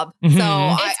it, Rob. Mm-hmm. So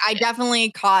I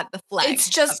definitely caught the flag. It's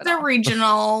just the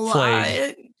regional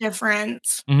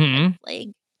difference. Mm-hmm.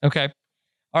 Flag. Okay.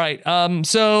 All right.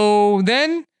 So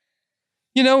then,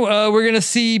 we're gonna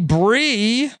see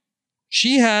Bree.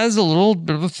 She has a little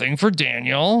bit of a thing for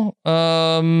Daniel.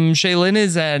 Shaylin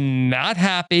is not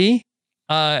happy.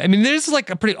 There's like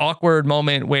a pretty awkward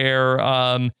moment where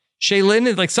Shaylin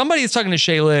is like somebody is talking to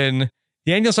Shaylin.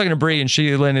 Daniel's talking to Bree, and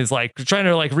Shaylin is like trying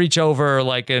to like reach over,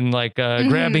 like and like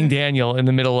grabbing Daniel in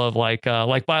the middle of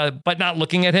but not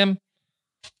looking at him.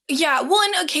 Yeah, well,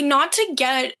 and okay, not to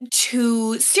get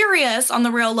too serious on the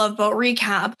Real Love Boat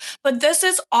recap, but this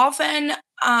is often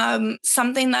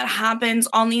something that happens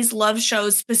on these love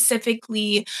shows,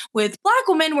 specifically with Black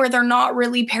women, where they're not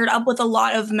really paired up with a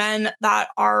lot of men that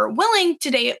are willing to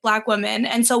date Black women.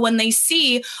 And so when they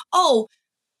see,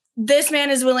 this man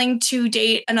is willing to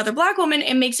date another Black woman,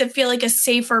 it makes it feel like a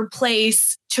safer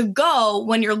place to go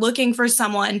when you're looking for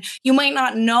someone. You might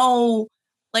not know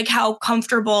like how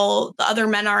comfortable the other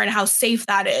men are and how safe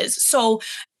that is. So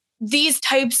these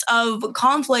types of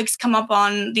conflicts come up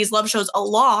on these love shows a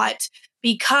lot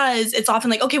because it's often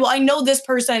like, okay, well, I know this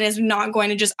person is not going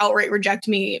to just outright reject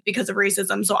me because of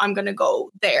racism, so I'm going to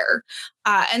go there.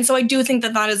 And so I do think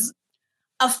that is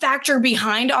a factor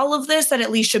behind all of this that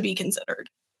at least should be considered.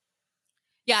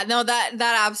 Yeah, no, that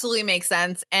absolutely makes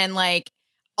sense. And like,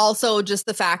 also just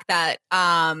the fact that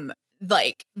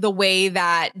like the way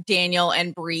that Daniel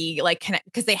and Brie like connect,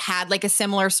 because they had like a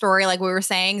similar story, like we were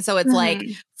saying. So it's like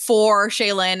for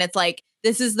Shaylin, it's like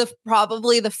this is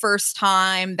probably the first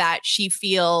time that she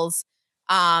feels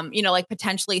like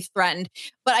potentially threatened.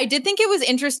 But I did think it was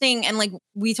interesting, and like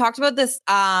we talked about this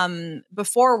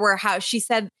before, where how she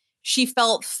said she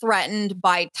felt threatened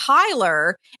by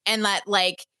Tyler, and that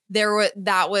like Daniel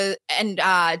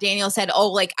said,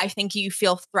 oh, like I think you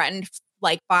feel threatened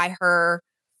like by her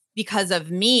because of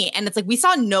me. And it's like we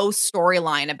saw no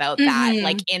storyline about that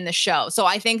like in the show. So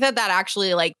I think that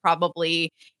actually like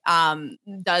probably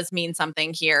does mean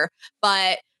something here.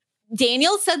 But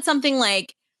Daniel said something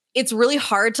like, it's really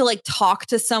hard to like talk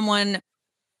to someone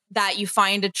that you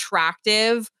find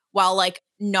attractive while like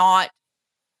not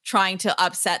trying to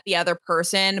upset the other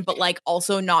person, but like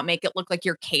also not make it look like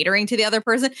you're catering to the other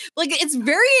person. Like it's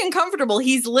very uncomfortable.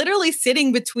 He's literally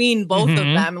sitting between both of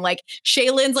them. Like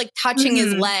Shaylin's like touching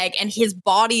his leg and his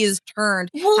body is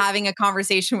turned, having a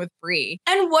conversation with Brie.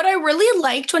 And what I really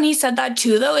liked when he said that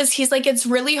too, though, is he's like, it's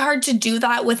really hard to do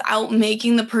that without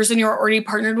making the person you're already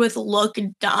partnered with look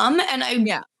dumb. And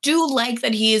I do like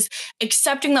that he's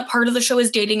accepting that part of the show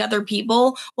is dating other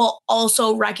people while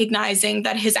also recognizing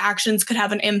that his actions could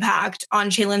have an impact on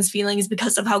Shaylin's feelings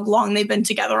because of how long they've been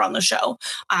together on the show.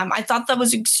 I thought that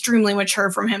was extremely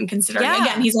mature from him, considering,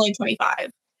 again, he's only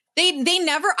 25. They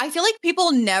never, I feel like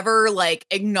people never like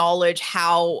acknowledge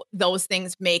how those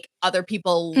things make other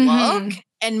people look.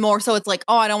 And more so it's like,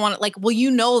 oh, I don't want to, like, well,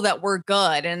 you know that we're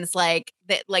good. And it's like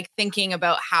that, like thinking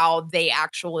about how they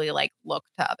actually like look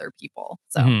to other people.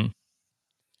 So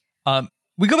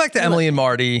we go back to Emily and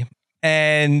Marty,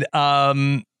 and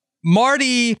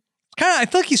Marty kind of, I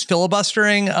feel like he's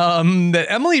filibustering that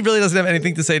Emily really doesn't have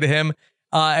anything to say to him.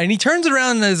 And he turns it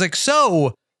around and is like,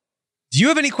 so do you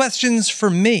have any questions for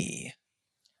me?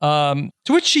 To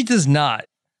which she does not.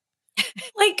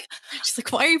 Like, she's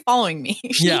like, why are you following me?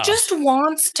 She just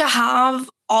wants to have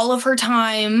all of her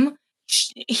time.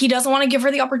 He doesn't want to give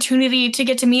her the opportunity to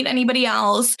get to meet anybody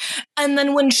else. And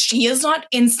then when she is not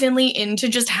instantly into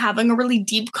just having a really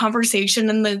deep conversation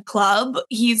in the club,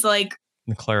 he's like,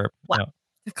 the club. Wow. No.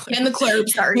 In the club,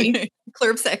 sorry.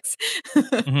 Club 6.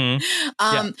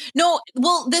 No,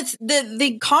 well,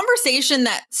 the conversation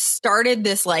that started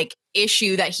this like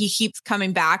issue that he keeps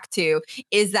coming back to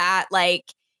is that like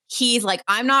he's like,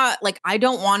 I'm not like, I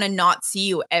don't want to not see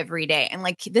you every day. And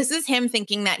like, this is him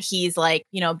thinking that he's like,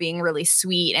 you know, being really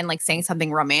sweet and like saying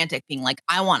something romantic, being like,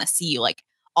 I want to see you like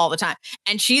all the time.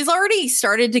 And she's already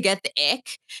started to get the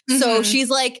ick. So she's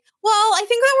like, well, I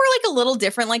think that we're like a little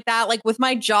different like that. Like with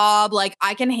my job, like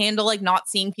I can handle like not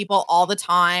seeing people all the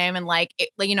time. And like,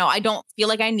 you know, I don't feel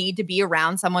like I need to be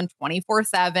around someone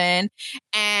 24/7.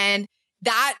 And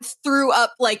that threw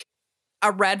up like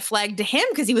a red flag to him,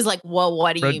 because he was like, well,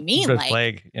 what do you mean? Red like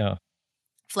flag, yeah.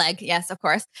 Flag, yes, of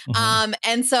course.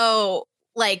 And so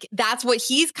like that's what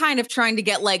he's kind of trying to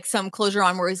get like some closure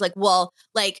on, where he's like, well,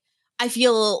 like I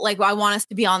feel like I want us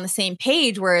to be on the same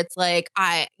page, where it's like,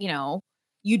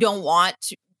 you don't want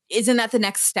to, isn't that the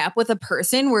next step with a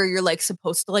person where you're like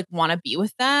supposed to like want to be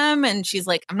with them? And she's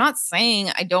like, I'm not saying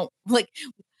I don't like,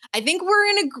 I think we're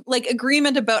in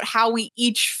agreement about how we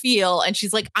each feel. And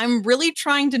she's like, I'm really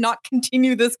trying to not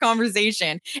continue this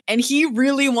conversation. And he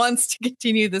really wants to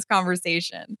continue this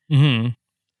conversation.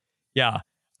 Yeah.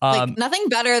 Like nothing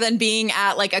better than being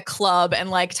at like a club and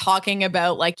like talking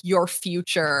about like your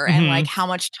future and like how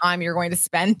much time you're going to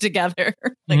spend together.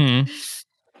 Like,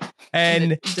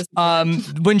 and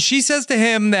when she says to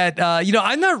him that,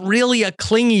 I'm not really a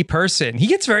clingy person, he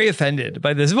gets very offended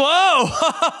by this. Whoa,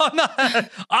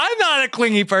 I'm not a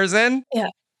clingy person. Yeah.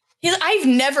 I've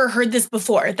never heard this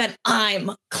before, that I'm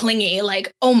clingy.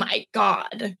 Like, oh my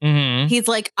God. He's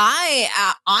like, I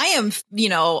am,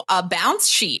 a bounce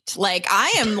sheet. Like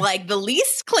I am like the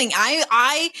least clingy.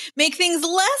 I make things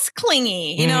less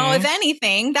clingy. You know, if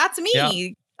anything, that's me. Yeah.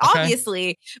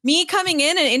 Obviously, me coming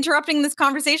in and interrupting this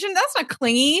conversation, that's not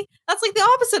clingy. That's like the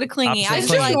opposite of clingy. It's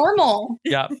just like normal.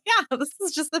 Yeah. Yeah. This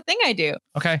is just the thing I do.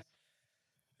 Okay.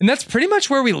 And that's pretty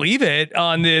much where we leave it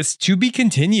on this to be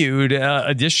continued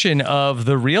edition of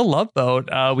The Real Love Boat.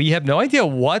 We have no idea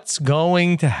what's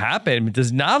going to happen. It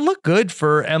does not look good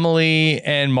for Emily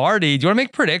and Marty. Do you want to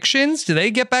make predictions? Do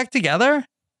they get back together?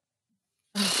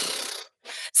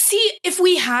 See, if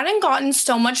we hadn't gotten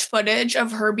so much footage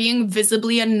of her being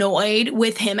visibly annoyed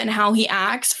with him and how he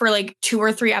acts for like 2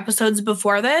 or 3 episodes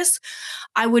before this,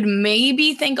 I would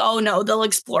maybe think, oh no, they'll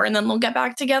explore and then they'll get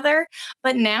back together.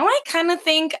 But now I kind of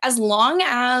think as long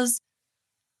as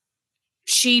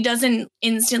she doesn't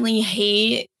instantly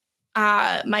hate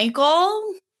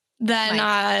Michael,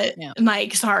 than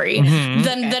Mike. Sorry,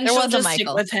 then she'll just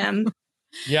stick with him.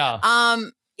 Yeah.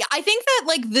 Yeah, I think that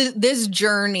like this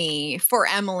journey for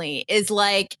Emily is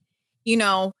like, you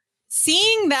know,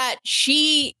 seeing that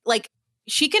she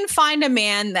can find a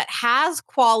man that has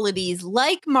qualities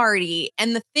like Marty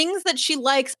and the things that she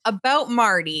likes about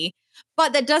Marty,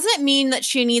 but that doesn't mean that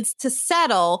she needs to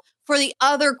settle for the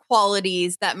other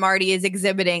qualities that Marty is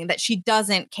exhibiting that she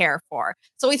doesn't care for.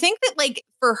 So we think that like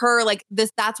for her, like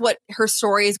that's what her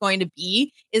story is going to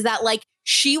be, is that like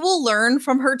she will learn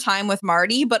from her time with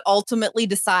Marty, but ultimately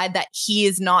decide that he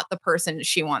is not the person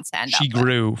she wants to end up with.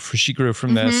 She grew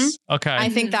from this. Okay. I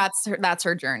think that's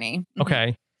her journey.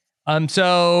 Okay.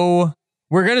 So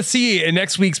we're going to see in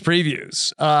next week's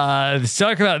previews. Let's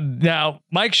talk about now.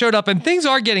 Mike showed up and things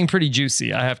are getting pretty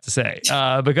juicy, I have to say,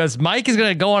 because Mike is going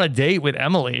to go on a date with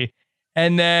Emily.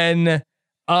 And then,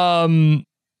 then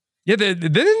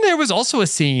there was also a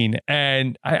scene,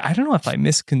 and I don't know if I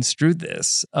misconstrued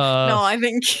this. No, I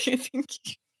think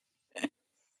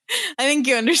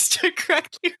you understood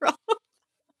correctly, Rob.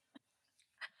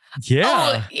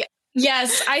 Yeah. Oh,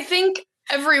 yes, I think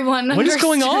everyone What is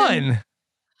going on?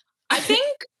 I think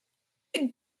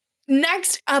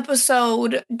next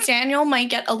episode, Daniel might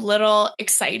get a little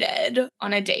excited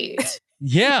on a date.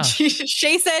 Yeah.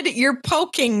 Shay said, "You're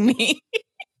poking me,"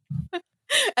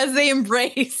 as they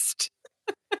embraced.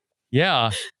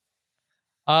 Yeah.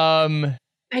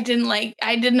 I did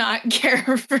not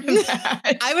care for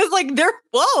that. I was like,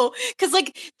 whoa. Cause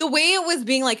like the way it was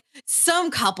being like,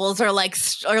 some couples are like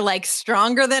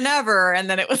stronger than ever. And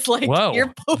then it was like, whoa,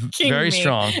 you're poking very me.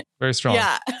 strong. Very strong.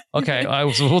 Yeah. Okay.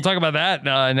 So we'll talk about that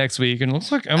next week. And it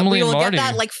looks like Emily and Marty. We will get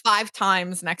that like 5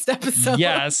 times next episode.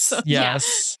 Yes. So,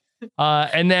 yes. Yeah.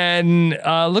 And then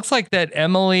looks like that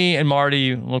Emily and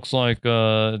Marty looks like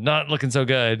not looking so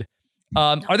good.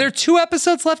 Are there 2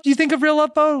 episodes left, do you think, of Real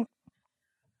Love Boat?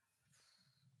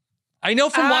 I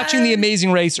know from watching The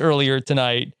Amazing Race earlier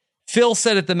tonight, Phil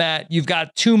said at the mat, you've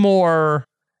got 2 more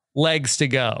legs to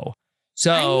go.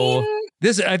 So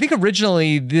I think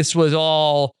originally this was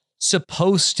all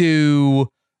supposed to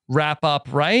wrap up,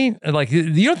 right? Like,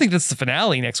 you don't think that's the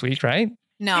finale next week, right?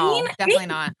 No, definitely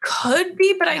not. Could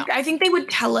be, but no. I think they would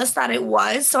tell us that it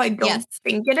was, so I don't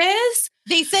think it is.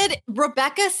 They said,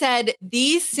 Rebecca said,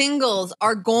 these singles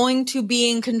are going to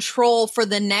be in control for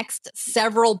the next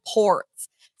several ports.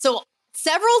 So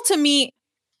several to me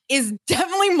is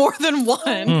definitely more than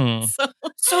one.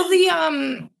 So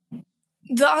the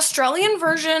Australian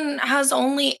version has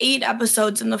only 8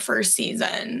 episodes in the first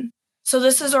season. So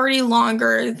this is already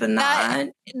longer than that.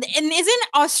 And isn't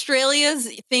Australia's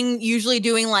thing usually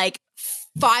doing like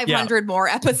 500 more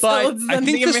episodes? But than I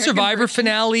think the Survivor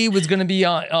finale was going to be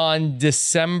on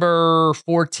December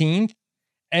 14th.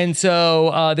 And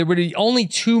so there would be only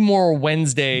 2 more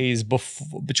Wednesdays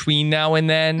between now and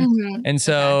then. Mm-hmm. And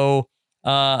so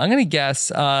I'm going to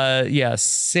guess,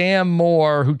 Sam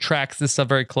Moore, who tracks this stuff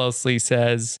very closely,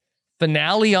 says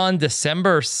finale on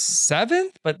December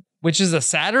 7th, which is a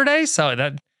Saturday. So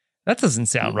that doesn't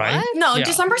sound right. No, yeah.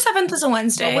 December 7th is a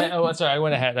Wednesday. Sorry. I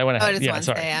went ahead. Oh, it is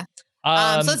Wednesday, sorry. Yeah.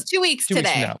 So it's 2 weeks 2 today.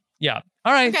 Weeks from now. Yeah.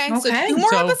 All right. Okay. So 2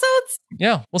 more episodes?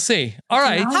 Yeah, we'll see. All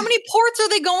right. How many ports are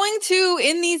they going to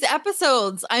in these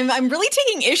episodes? I'm really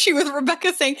taking issue with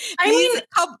Rebecca saying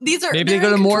these are maybe they go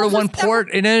to more than one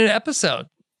port in an episode.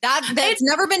 That's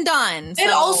never been done. So. It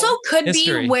also could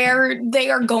be where they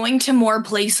are going to more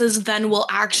places than will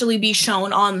actually be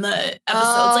shown on the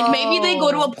episodes. Like maybe they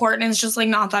go to a port and it's just like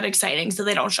not that exciting, so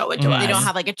they don't show it to us. They don't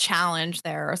have like a challenge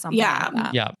there or something. Yeah. Like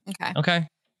that. Yeah. Okay.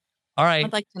 All right.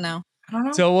 I'd like to know. I don't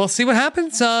know. So we'll see what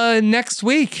happens next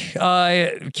week.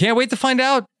 Can't wait to find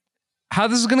out how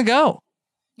this is going to go.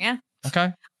 Yeah.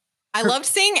 Okay. I loved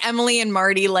seeing Emily and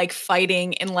Marty like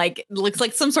fighting in like looks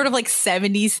like some sort of like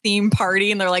 70s theme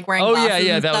party, and they're like wearing glasses.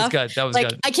 Yeah, and that stuff. was good. That was like,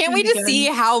 good. I can't wait to see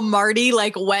how Marty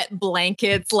like wet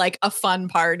blankets like a fun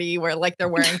party where like they're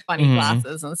wearing funny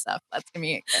glasses and stuff. That's gonna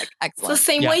be excellent. It's the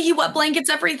same way he wet blankets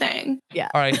everything. Yeah.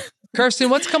 All right, Kirsten,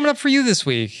 what's coming up for you this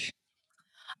week?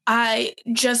 I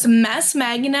just Mess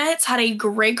Magnets had a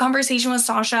great conversation with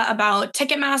Sasha about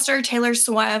Ticketmaster, Taylor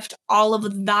Swift, all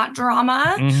of that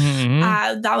drama.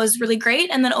 That was really great.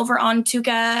 And then over on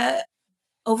BoJack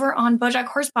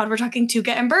Horsepod, we're talking Tuca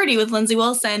and Birdie with Lindsay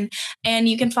Wilson. And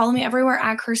you can follow me everywhere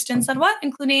at Kirsten Said What,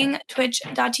 including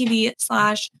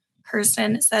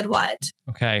twitch.tv/Kirsten Said What.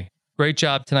 Okay. Great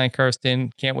job tonight, Kirsten.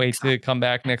 Can't wait to come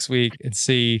back next week and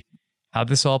see how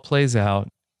this all plays out.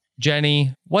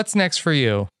 Jenny, what's next for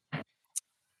you?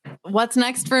 What's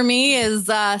next for me is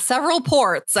several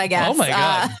ports, I guess. Oh my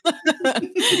God.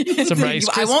 Some Rice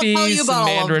I won't tell you Krispies, about some all of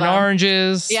Mandarin them.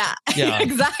 oranges. Yeah, Yeah.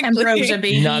 exactly. Ambrosia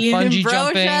baby. Not bungee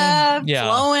jumping. Yeah.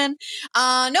 Flowing.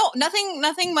 No,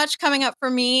 nothing much coming up for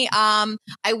me.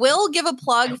 I will give a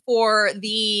plug for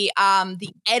the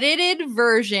edited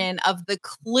version of the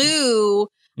Clue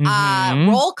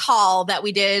roll call that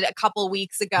we did a couple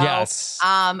weeks ago. Yes.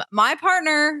 My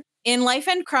partner in Life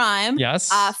and Crime,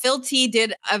 yes, Phil T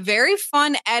did a very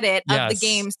fun edit of the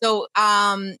game. So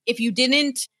if you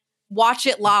didn't watch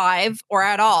it live or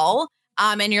at all,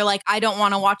 and you're like, I don't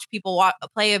want to watch people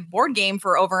play a board game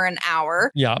for over an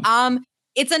hour. Yeah.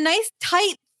 It's a nice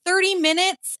tight 30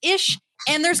 minutes ish.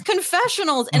 And there's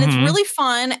confessionals and it's really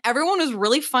fun. Everyone was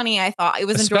really funny. I thought it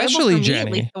was Especially enjoyable for me Jenny.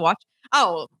 at least to watch.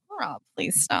 Oh, Rob,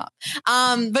 please stop.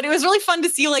 But it was really fun to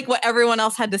see like what everyone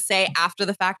else had to say after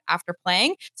the fact, after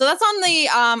playing. So that's on the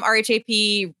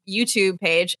RHAP YouTube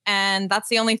page. And that's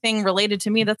the only thing related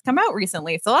to me that's come out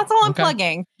recently. So that's all I'm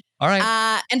plugging. All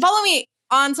right. And follow me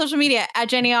on social media at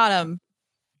Jenny Autumn.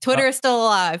 Twitter is still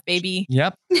alive, baby.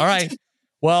 Yep. All right.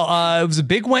 Well, it was a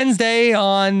big Wednesday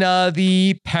on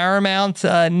the Paramount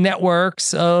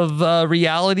networks of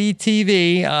reality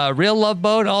TV. Real Love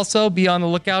Boat. Also, be on the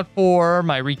lookout for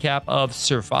my recap of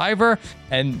Survivor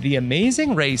and The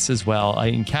Amazing Race as well.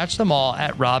 You can catch them all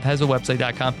at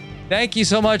robhasawebsite.com. Thank you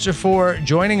so much for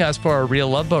joining us for our Real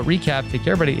Love Boat recap. Take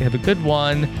care, everybody. Have a good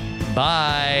one.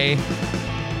 Bye.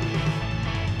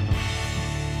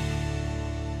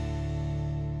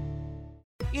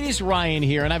 It is Ryan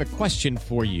here, and I have a question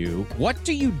for you. What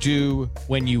do you do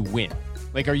when you win?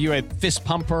 Like, are you a fist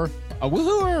pumper, a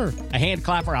woohooer, a hand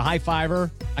clapper, a high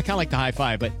fiver? I kind of like the high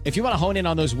five, but if you want to hone in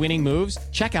on those winning moves,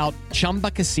 check out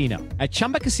Chumba Casino. At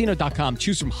ChumbaCasino.com,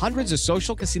 choose from hundreds of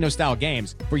social casino-style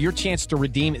games for your chance to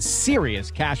redeem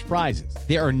serious cash prizes.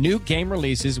 There are new game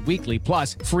releases weekly,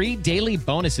 plus free daily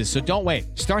bonuses. So don't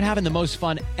wait. Start having the most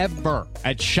fun ever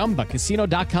at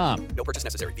ChumbaCasino.com. No purchase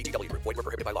necessary. VGW Group. Void where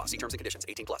prohibited by law. See terms and conditions.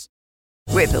 18+.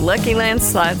 With the Lucky Land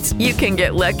Slots, you can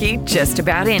get lucky just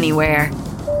about anywhere.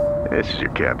 This is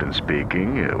your captain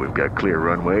speaking. We've got clear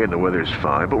runway and the weather's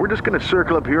fine, but we're just going to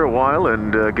circle up here a while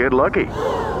and get lucky.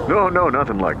 No,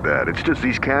 nothing like that. It's just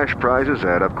these cash prizes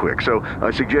add up quick. So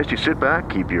I suggest you sit back,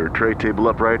 keep your tray table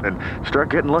upright, and start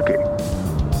getting lucky.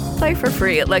 Play for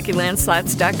free at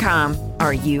LuckyLandSlots.com.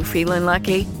 Are you feeling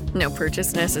lucky? No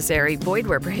purchase necessary. Void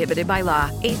where prohibited by law.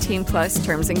 18+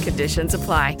 terms and conditions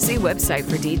apply. See website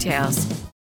for details.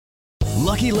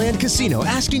 Lucky Land Casino,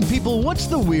 asking people, what's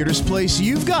the weirdest place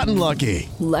you've gotten lucky?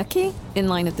 Lucky? In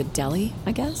line at the deli,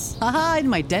 I guess? Aha, in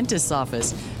my dentist's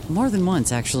office. More than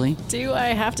once, actually. Do I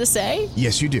have to say?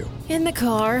 Yes, you do. In the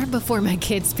car before my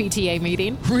kids' PTA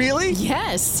meeting. Really?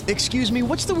 Yes. Excuse me,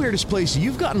 what's the weirdest place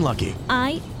you've gotten lucky?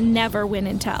 I never win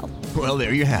and tell. Well,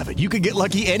 there you have it. You can get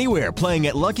lucky anywhere, playing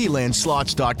at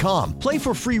LuckyLandSlots.com. Play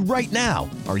for free right now.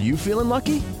 Are you feeling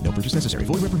lucky? No purchase necessary.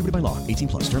 Void where prohibited by law.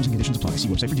 18+. Terms and conditions apply. See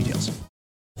website for details.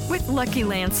 With Lucky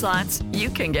Land Slots, you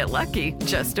can get lucky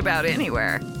just about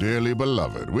anywhere. Dearly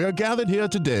beloved, we are gathered here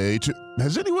today to...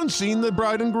 Has anyone seen the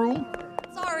bride and groom?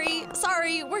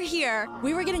 Sorry, we're here.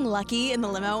 We were getting lucky in the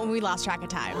limo and we lost track of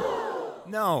time.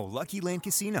 No, Lucky Land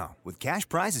Casino, with cash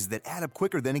prizes that add up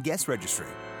quicker than a guest registry.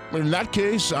 In that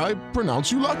case, I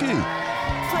pronounce you lucky.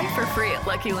 Play for free at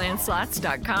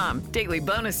LuckyLandSlots.com. Daily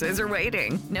bonuses are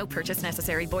waiting. No purchase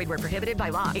necessary. Void where prohibited by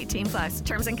law. 18+.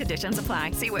 Terms and conditions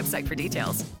apply. See website for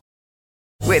details.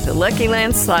 With the Lucky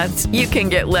Land Slots, you can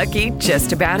get lucky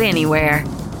just about anywhere.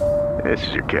 This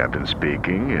is your captain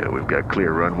speaking. We've got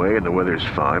clear runway and the weather's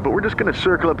fine, but we're just going to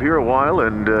circle up here a while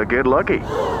and get lucky.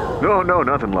 No,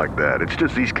 nothing like that. It's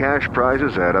just these cash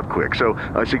prizes add up quick. So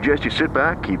I suggest you sit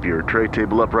back, keep your tray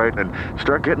table upright, and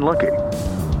start getting lucky.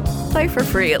 Play for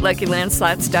free at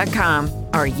LuckyLandSlots.com.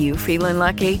 Are you feeling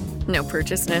lucky? No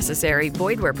purchase necessary.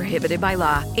 Void where prohibited by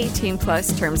law.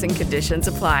 18+ terms and conditions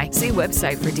apply. See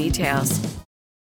website for details.